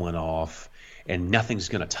bomb went off, and nothing's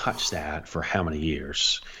going to touch that for how many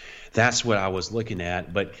years. That's what I was looking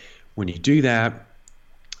at. But when you do that,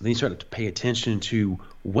 then you start to pay attention to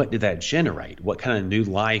what did that generate? What kind of new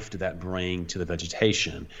life did that bring to the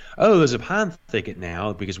vegetation? Oh, there's a pine thicket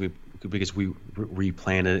now because we because we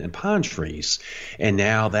replanted it in pine trees. And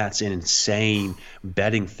now that's an insane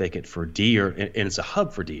bedding thicket for deer, and it's a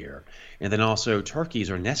hub for deer. And then also turkeys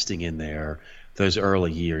are nesting in there those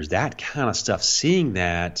early years. That kind of stuff, seeing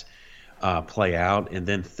that play out, and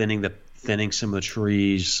then thinning some of the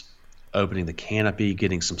trees, opening the canopy,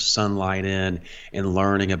 getting some sunlight in, and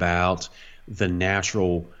learning about the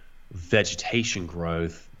natural vegetation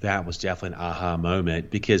growth, that was definitely an aha moment,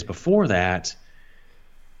 because before that,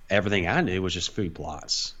 everything I knew was just food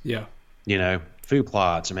plots. Yeah. Food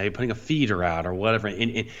plots, or maybe putting a feeder out or whatever,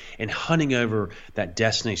 and hunting over that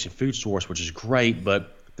destination food source, which is great,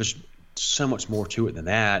 but there's so much more to it than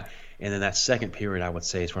that. And then that second period, I would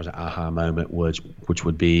say, as far as an aha moment, which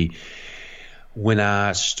would be when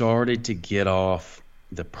I started to get off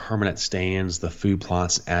the permanent stands, the food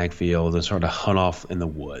plots, ag fields, and started to hunt off in the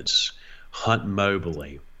woods, hunt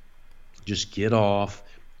mobily. Just get off,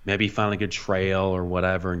 maybe find a good trail or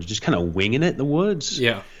whatever, and just kind of winging it in the woods.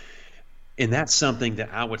 Yeah. And that's something that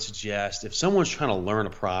I would suggest if someone's trying to learn a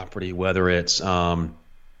property, whether it's, of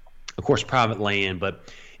course, private land, but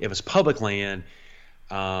if it's public land,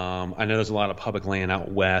 I know there's a lot of public land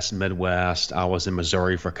out west, Midwest. I was in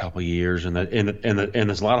Missouri for a couple of years, and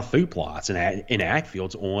there's a lot of food plots and ag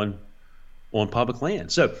fields on public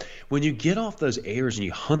land. So when you get off those areas and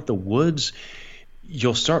you hunt the woods,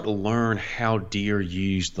 you'll start to learn how deer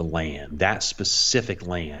use the land, that specific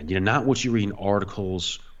land. Not what you read in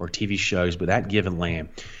articles or TV shows, but that given land.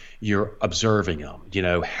 You're observing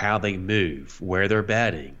them. How they move, where they're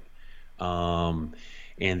bedding.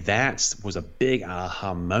 And that was a big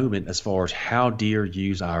aha moment as far as how deer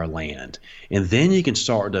use our land. And then you can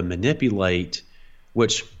start to manipulate,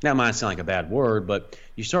 which that might sound like a bad word, but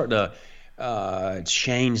you start to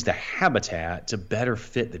change the habitat to better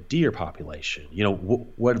fit the deer population.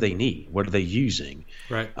 What do they need? What are they using?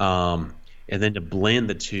 Right. And then to blend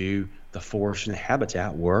the two, the forest and the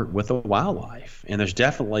habitat work with the wildlife. And there's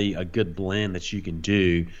definitely a good blend that you can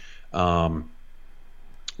do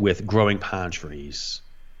with growing pine trees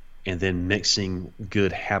and then mixing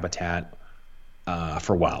good habitat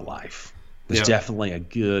for wildlife. There's definitely a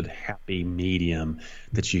good, happy medium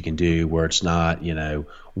that you can do where it's not,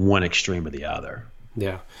 one extreme or the other.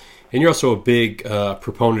 Yeah. And you're also a big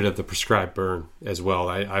proponent of the prescribed burn as well.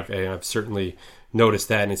 I've certainly noticed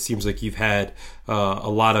that, and it seems like you've had a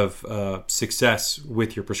lot of success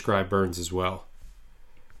with your prescribed burns as well.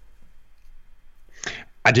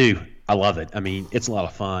 I do. I love it. I mean, it's a lot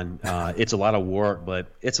of fun. It's a lot of work,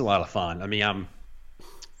 but it's a lot of fun. I mean,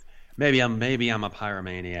 maybe I'm a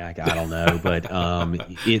pyromaniac. I don't know, but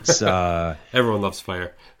it's everyone loves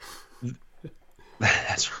fire.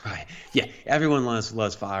 That's right. Yeah, everyone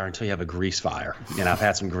loves fire until you have a grease fire, and I've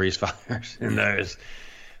had some grease fires, and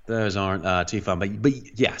those aren't too fun.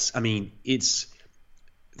 But yes, I mean,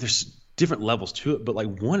 there's different levels to it, but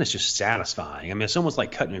like one is just satisfying. I mean, it's almost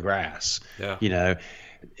like cutting your grass. Yeah.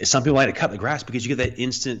 Some people like to cut the grass because you get that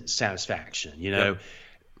instant satisfaction.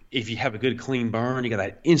 If you have a good clean burn, you get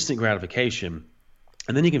that instant gratification,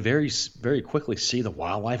 and then you can very, very quickly see the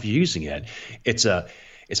wildlife using it.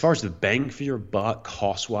 As far as the bang for your buck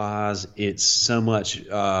cost wise, it's so much. You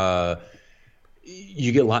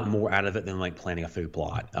get a lot more out of it than like planting a food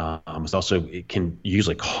plot. It can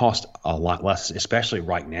usually cost a lot less, especially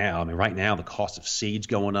right now. I mean, right now the cost of seeds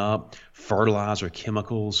going up, fertilizer,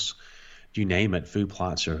 chemicals, you name it. Food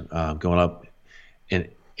plots are going up,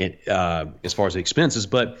 as far as the expenses.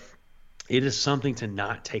 But it is something to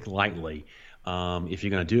not take lightly. If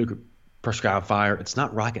you're going to do a prescribed fire, it's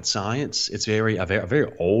not rocket science. It's a very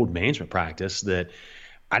old management practice that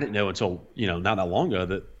I didn't know until not that long ago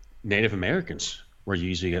that Native Americans were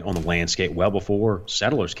using it on the landscape well before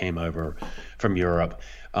settlers came over from Europe.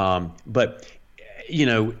 But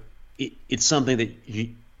it's something that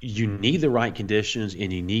you need the right conditions,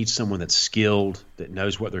 and you need someone that's skilled, that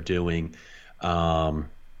knows what they're doing.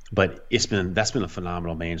 But that's been a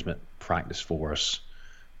phenomenal management practice for us.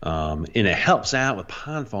 And it helps out with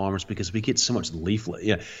pine farmers because we get so much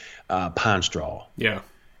pine straw. Yeah.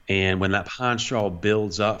 And when that pine straw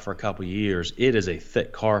builds up for a couple of years, it is a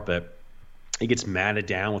thick carpet. It gets matted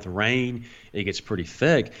down with rain. It gets pretty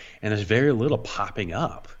thick, and there's very little popping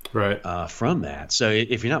up from that. So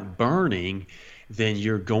if you're not burning, then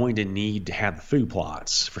you're going to need to have the food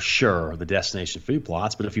plots for sure, the destination food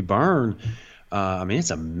plots. But if you burn,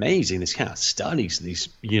 it's amazing this kind of studies these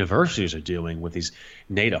universities are doing with these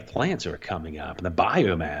native plants that are coming up, and the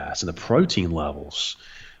biomass and the protein levels,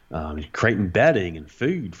 creating bedding and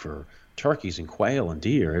food for turkeys and quail and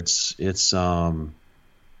deer. It's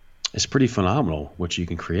pretty phenomenal what you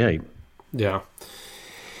can create. Yeah.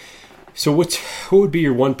 So what would be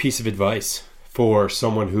your one piece of advice for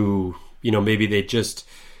someone who, maybe they just,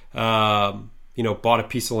 bought a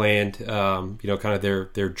piece of land, kind of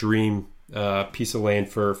their dream piece of land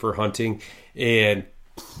for hunting, and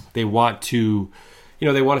they want to,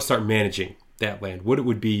 start managing that land? What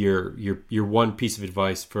would be your one piece of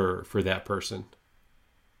advice for that person?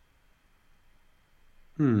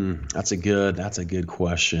 That's a good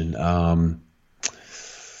question.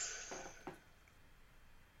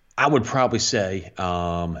 I would probably say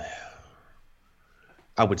I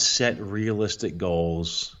would set realistic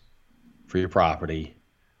goals for your property,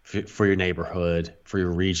 for your neighborhood, for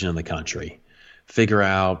your region in the country. Figure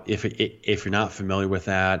out if you're not familiar with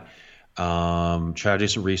that, try to do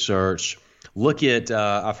some research. Look at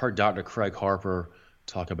I've heard Dr. Craig Harper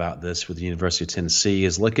talk about this with the University of Tennessee.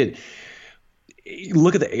 Is look at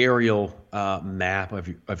the aerial map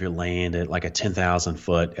of your land at like a 10,000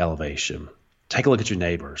 foot elevation. Take a look at your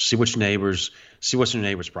neighbors. See what's your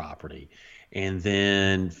neighbor's property, and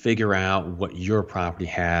then figure out what your property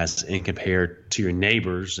has and compare to your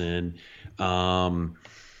neighbors, and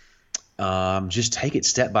just take it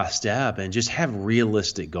step by step and just have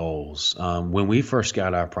realistic goals. When we first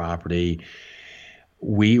got our property,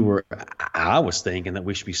 I was thinking that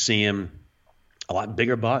we should be seeing a lot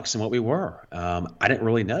bigger bucks than what we were. I didn't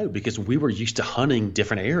really know because we were used to hunting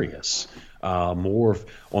different areas, more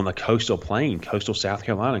on the coastal plain, coastal South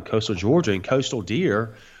Carolina, and coastal Georgia, and coastal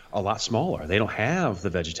deer are a lot smaller. They don't have the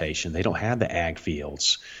vegetation. They don't have the ag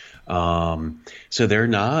fields. So they're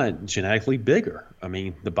not genetically bigger. I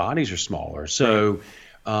mean, the bodies are smaller. So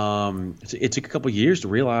it took a couple of years to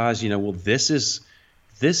realize, this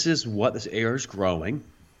is what this area is growing.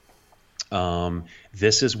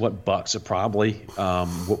 This is what bucks are probably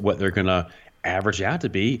what they're going to average out to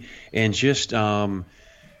be, and just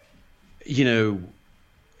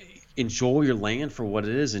enjoy your land for what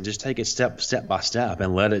it is, and just take it step by step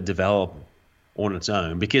and let it develop on its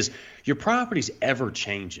own, because your property's ever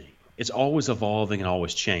changing. It's always evolving and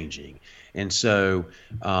always changing. And so,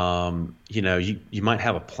 you might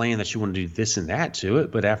have a plan that you want to do this and that to it,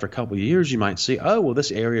 but after a couple of years, you might see, oh, well,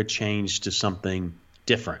 this area changed to something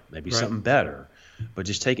different, maybe something better. But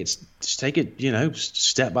just take it,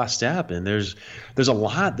 step by step. And there's a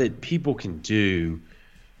lot that people can do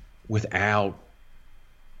without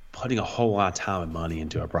putting a whole lot of time and money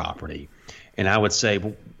into a property. And I would say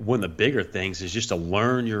one of the bigger things is just to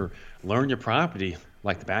learn your property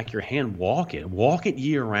like the back of your hand. Walk it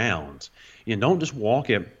year round. Don't just walk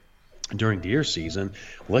it during deer season.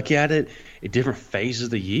 Look at it at different phases of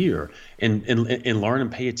the year, and learn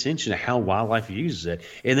and pay attention to how wildlife uses it.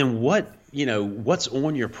 And then what's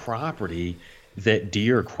on your property that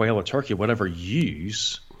deer, quail, or turkey, whatever,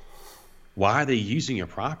 use. Why are they using your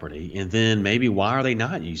property? And then maybe why are they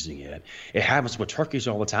not using it? It happens with turkeys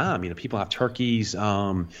all the time. People have turkeys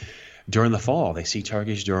during the fall. They see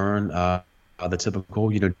turkeys during the typical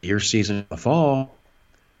deer season in the fall.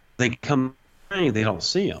 They come, they don't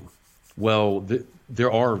see them. Well,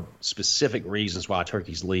 there are specific reasons why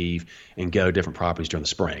turkeys leave and go different properties during the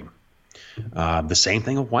spring. The same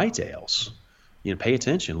thing with whitetails. Pay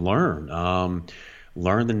attention, learn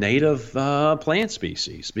the native plant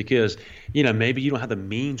species, because maybe you don't have the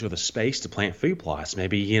means or the space to plant food plots.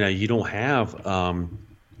 Maybe you don't have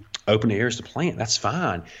open areas to plant. That's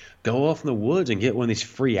fine. Go off in the woods and get one of these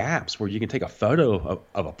free apps where you can take a photo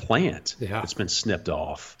of a plant that's been snipped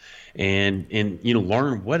off, and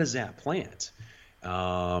learn what is that plant,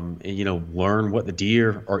 and learn what the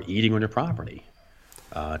deer are eating on your property,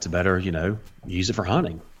 to better use it for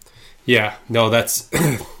hunting. Yeah, no, that's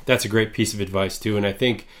a great piece of advice too, and I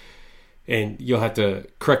think, and you'll have to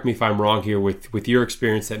correct me if I'm wrong here with your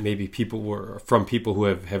experience, that maybe people who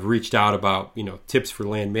have reached out about tips for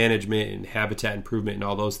land management and habitat improvement and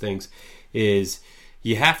all those things, is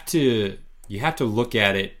you have to look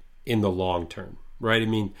at it in the long term, right? I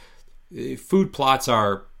mean, food plots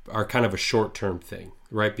are kind of a short term thing,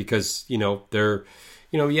 right? Because they're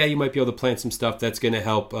you might be able to plant some stuff that's going to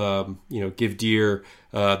help give deer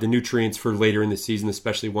the nutrients for later in the season,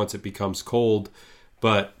 especially once it becomes cold,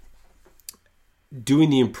 but doing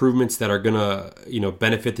the improvements that are going to,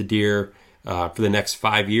 benefit the deer for the next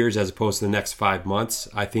 5 years as opposed to the next 5 months,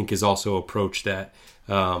 I think is also an approach that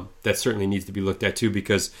that certainly needs to be looked at too,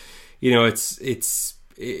 because,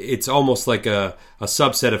 it's almost like a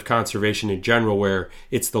subset of conservation in general, where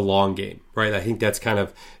it's the long game, right? I think that's kind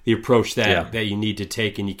of the approach that you need to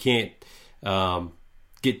take, and you can't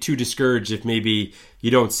get too discouraged if maybe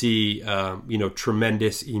you don't see,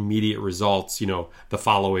 tremendous immediate results, the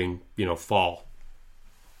following, fall.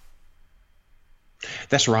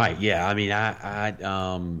 That's right. Yeah. I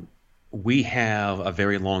mean, we have a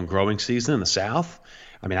very long growing season in the South.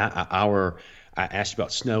 I mean, I asked you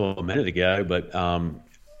about snow a minute ago, but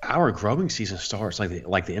our growing season starts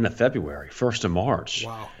like the end of February, 1st of March.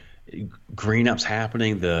 Wow. Green up's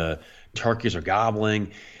happening, the turkeys are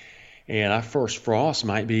gobbling, and our first frost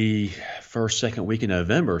might be first, second week in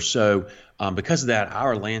November. So because of that,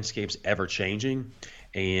 our landscape's ever changing,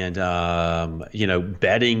 and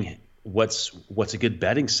bedding. What's a good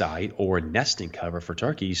bedding site or nesting cover for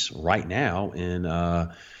turkeys right now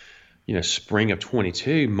in spring of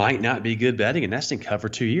 22 might not be good bedding and nesting cover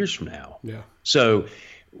 2 years from now. Yeah. So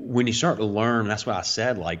when you start to learn, that's why I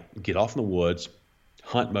said, like, get off in the woods,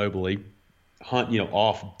 hunt mobily, hunt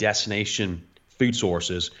off destination food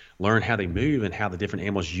sources, learn how they move and how the different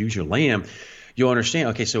animals use your land. You'll understand,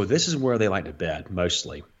 okay, so this is where they like to bed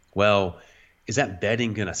mostly. Well, is that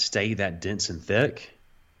bedding going to stay that dense and thick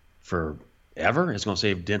forever? It's going to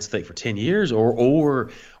stay dense and thick for 10 years, or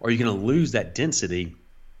are you going to lose that density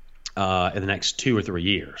in the next 2 or 3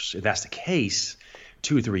 years? If that's the case,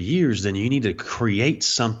 2 or 3 years, then you need to create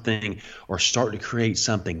something or start to create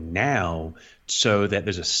something now so that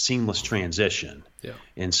there's a seamless transition. Yeah.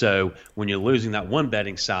 And so when you're losing that one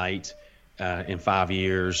bedding site in 5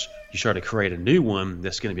 years, you start to create a new one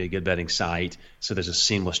that's going to be a good bedding site, so there's a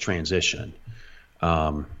seamless transition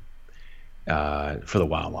for the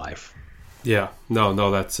wildlife. Yeah.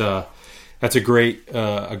 No, that's a great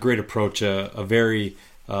approach, a very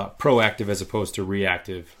proactive as opposed to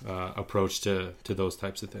reactive approach to those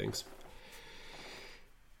types of things.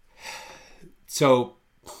 So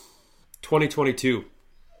 2022,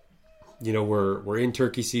 we're in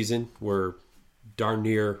turkey season. We're darn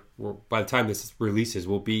near, by the time this releases,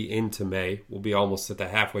 we'll be into May. We'll be almost at the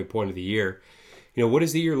halfway point of the year. What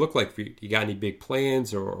does the year look like for you? You got any big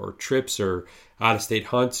plans or trips or out-of-state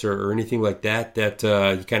hunts or anything like that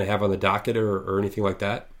you kind of have on the docket or anything like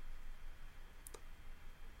that?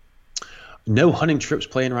 No hunting trips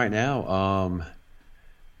planned right now.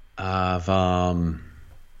 I've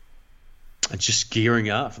just gearing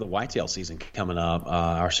up for the whitetail season coming up.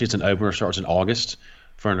 Our season opener starts in August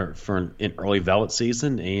for an early velvet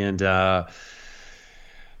season, and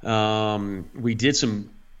we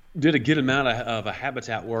did a good amount of a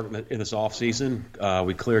habitat work in this off season.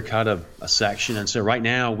 We clear cut a section, and so right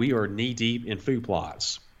now we are knee deep in food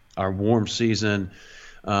plots. Our warm season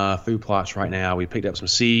food plots right now. We picked up some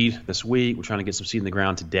seed this week. We're trying to get some seed in the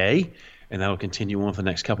ground today, and that'll continue on for the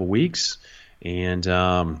next couple weeks. And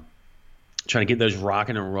trying to get those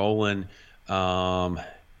rocking and rolling over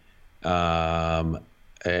the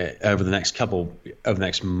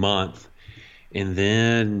next month. And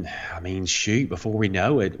then, before we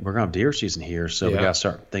know it, we're going to have deer season here. So we got to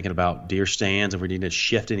start thinking about deer stands, and we need to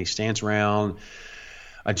shift any stands around,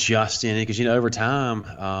 adjust any, because, over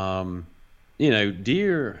time,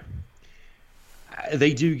 deer,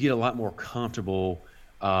 they do get a lot more comfortable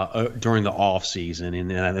during the off season, and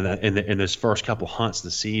in those first couple hunts of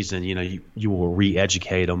the season, you will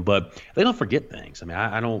re-educate them, but they don't forget things.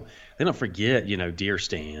 They don't forget, deer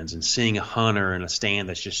stands and seeing a hunter in a stand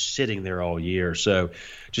that's just sitting there all year. So,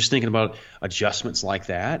 just thinking about adjustments like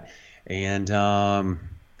that, and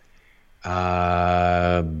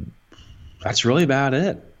that's really about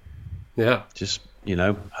it. Yeah, just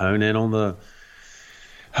hone in on the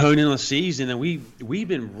season, and we've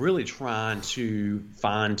been really trying to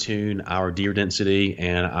fine tune our deer density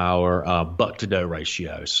and our buck to doe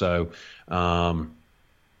ratio. So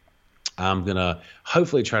I'm gonna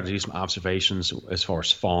hopefully try to do some observations as far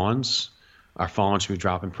as fawns. Our fawns will be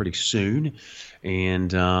dropping pretty soon,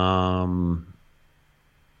 and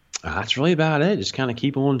that's really about it. Just kind of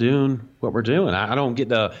keep on doing what we're doing. I don't get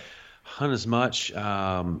to hunt as much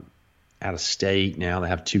out of state now that I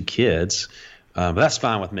have 2 kids. But that's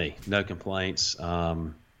fine with me. No complaints.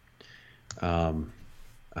 I'm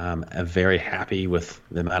very happy with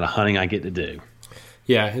the amount of hunting I get to do.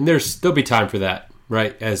 Yeah, and there'll be time for that,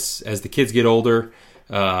 right? As the kids get older,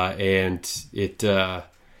 and it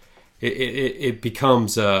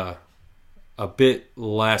becomes a bit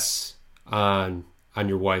less on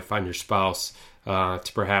your wife, on your spouse,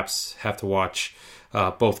 to perhaps have to watch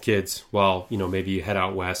both kids while maybe you head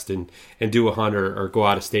out west and do a hunt or go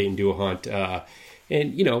out of state and do a hunt. And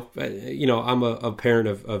I'm a parent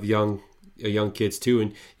of young kids too,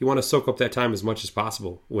 and you want to soak up that time as much as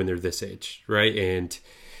possible when they're this age, right? And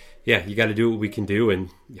yeah, you got to do what we can do and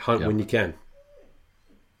hunt when you can.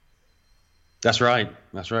 That's right.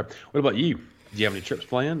 What about you? Do you have any trips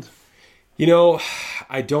planned?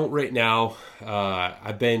 I don't right now.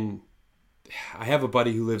 I have a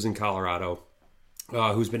buddy who lives in Colorado.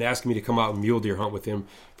 Who's been asking me to come out and mule deer hunt with him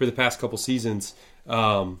for the past couple seasons.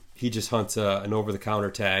 He just hunts an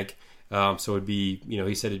over-the-counter tag. So it'd be,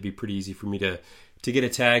 he said it'd be pretty easy for me to to get a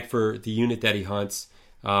tag for the unit that he hunts.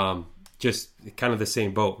 Just kind of the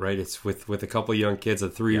same boat, right? It's with a couple of young kids, a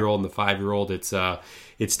 3-year-old and the 5-year-old.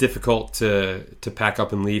 It's difficult to pack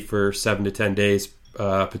up and leave for 7 to 10 days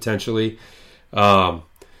potentially. But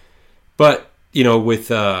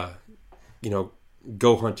with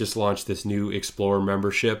Go Hunt just launched this new Explorer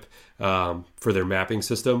membership for their mapping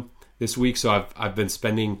system this week. So I've been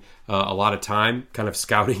spending a lot of time kind of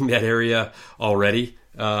scouting that area already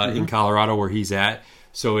in Colorado where he's at.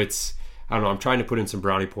 So I don't know, I'm trying to put in some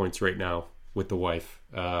brownie points right now with the wife.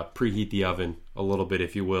 Preheat the oven a little bit,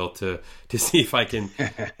 if you will, to see if I can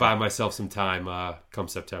buy myself some time come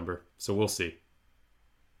September. So we'll see.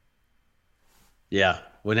 Yeah.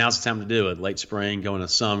 Well, now's the time to do it. Late spring, going to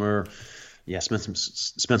summer. Yeah, spend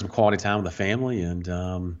some quality time with the family, and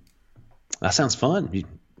that sounds fun.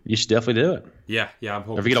 You should definitely do it. Yeah, I'm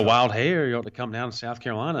hoping. If you get a wild hare, you ought to come down to South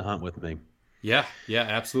Carolina and hunt with me. Yeah,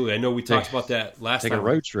 absolutely. I know we talked about that last time. Take a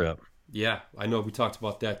road trip. Yeah, I know we talked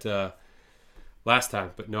about that last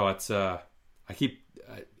time, but no, I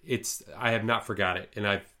have not forgot it,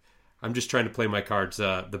 and I'm just trying to play my cards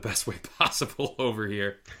the best way possible over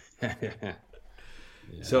here. Yeah.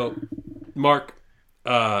 So, Mark,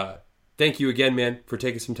 thank you again, man, for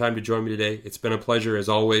taking some time to join me today. It's been a pleasure as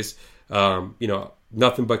always.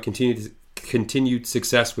 Nothing but continued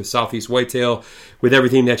success with Southeast Whitetail, with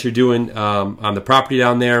everything that you're doing on the property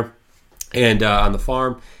down there and on the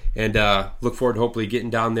farm. And look forward to hopefully getting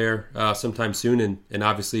down there sometime soon, and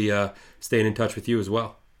obviously staying in touch with you as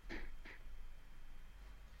well.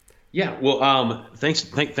 Yeah, well, thanks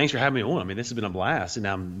for having me on. I mean, this has been a blast, and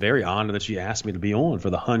I'm very honored that you asked me to be on for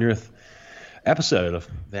the 100th episode of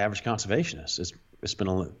The Average Conservationist.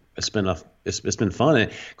 It's been fun,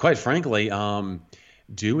 and quite frankly,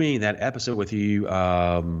 doing that episode with you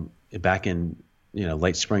back in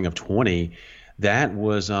late spring of 20, that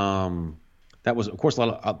was of course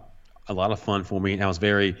a lot of fun for me, and I was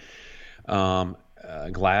very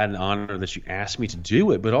glad and honored that you asked me to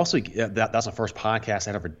do it. But also, that's my first podcast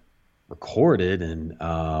I'd ever recorded, and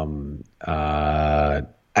I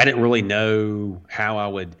didn't really know how I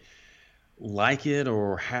would like it,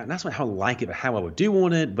 or not how I like it, but how I would do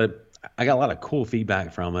on it. But I got a lot of cool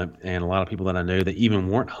feedback from it, and a lot of people that I know that even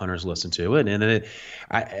weren't hunters listened to it, and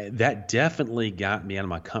that definitely got me out of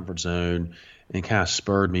my comfort zone and kind of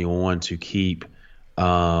spurred me on to keep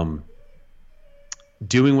doing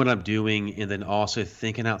what I'm doing, and then also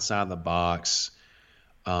thinking outside the box,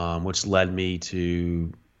 which led me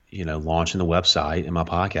to launching the website and my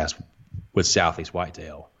podcast with Southeast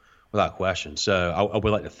Whitetail, without question. So I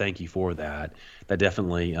would like to thank you for that. That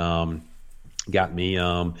definitely got me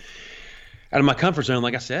out of my comfort zone,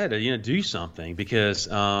 like I said, to do something, because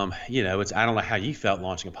it's, I don't know how you felt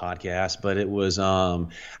launching a podcast, but it was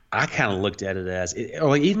I kind of looked at it as, or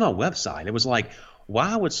like even my website. It was like,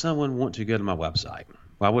 why would someone want to go to my website?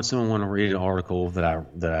 Why would someone want to read an article that I've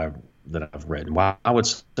written? Why would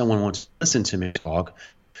someone want to listen to me talk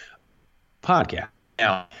podcast?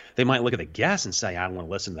 Now, they might look at the guest and say, I don't want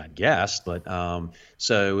to listen to that guest, but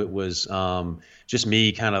so it was just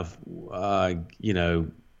me kind of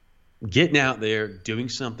getting out there, doing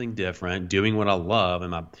something different, doing what I love,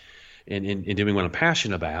 and doing what I'm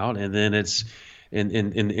passionate about. And then it's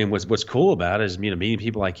and what's cool about it is meeting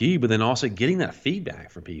people like you, but then also getting that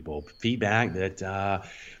feedback from people, feedback that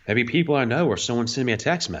maybe people I know, or someone sent me a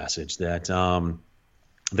text message that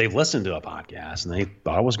they've listened to a podcast and they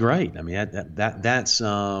thought it was great. I mean,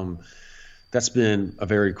 that's been a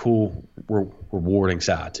very cool, rewarding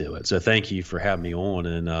side to it. So thank you for having me on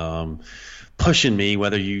and pushing me,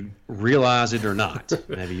 whether you realize it or not.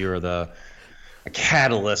 Maybe you're a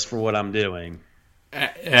catalyst for what I'm doing.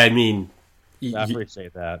 I mean, I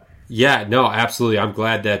appreciate that. Yeah, no, absolutely. I'm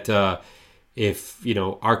glad that if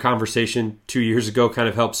our conversation 2 years ago kind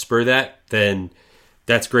of helped spur that, then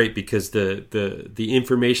that's great, because the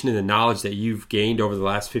information and the knowledge that you've gained over the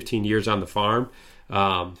last 15 years on the farm,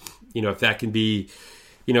 if that can be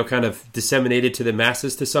kind of disseminated to the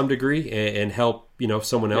masses to some degree and help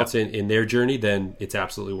someone else in their journey, then it's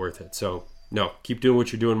absolutely worth it. So no, keep doing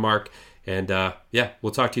what you're doing, Mark, and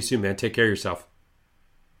we'll talk to you soon, man. Take care of yourself.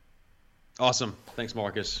 Awesome. Thanks,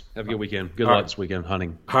 Marcus. Have a good weekend. Good luck this weekend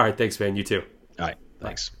hunting. All right. Thanks, man. You too. All right.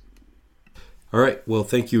 Thanks. All right. Well,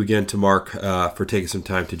 thank you again to Mark for taking some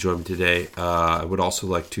time to join me today. I would also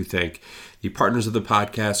like to thank the partners of the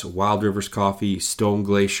podcast, Wild Rivers Coffee, Stone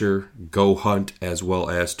Glacier, Go Hunt, as well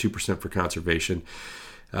as 2% for Conservation.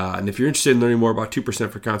 And if you're interested in learning more about 2%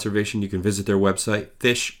 for Conservation, you can visit their website,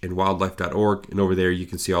 fishandwildlife.org. And over there, you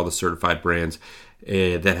can see all the certified brands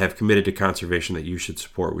that have committed to conservation that you should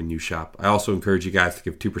support when you shop. I also encourage you guys to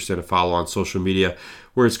give 2% a follow on social media,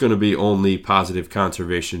 where it's going to be only positive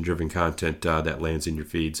conservation-driven content that lands in your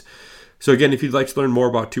feeds. So again, if you'd like to learn more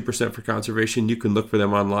about 2% for Conservation, you can look for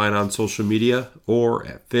them online on social media or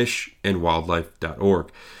at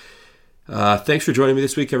fishandwildlife.org. Thanks for joining me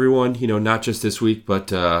this week, everyone. Not just this week,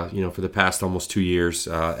 but for the past almost 2 years,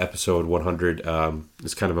 episode 100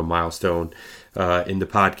 is kind of a milestone in the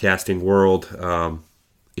podcasting world.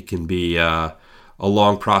 It can be a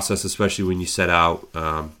long process, especially when you set out,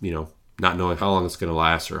 not knowing how long it's going to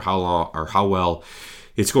last or how well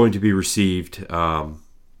it's going to be received.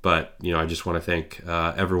 But I just want to thank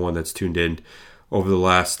everyone that's tuned in over the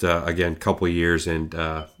last couple of years, and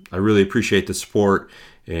I really appreciate the support.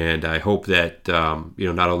 And I hope that,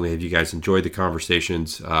 not only have you guys enjoyed the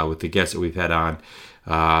conversations with the guests that we've had on,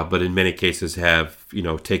 but in many cases have,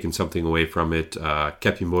 taken something away from it,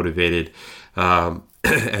 kept you motivated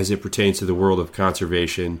as it pertains to the world of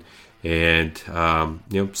conservation. And,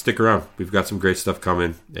 stick around. We've got some great stuff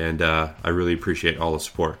coming, and I really appreciate all the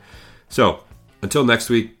support. So until next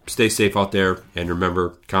week, stay safe out there, and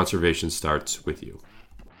remember, conservation starts with you.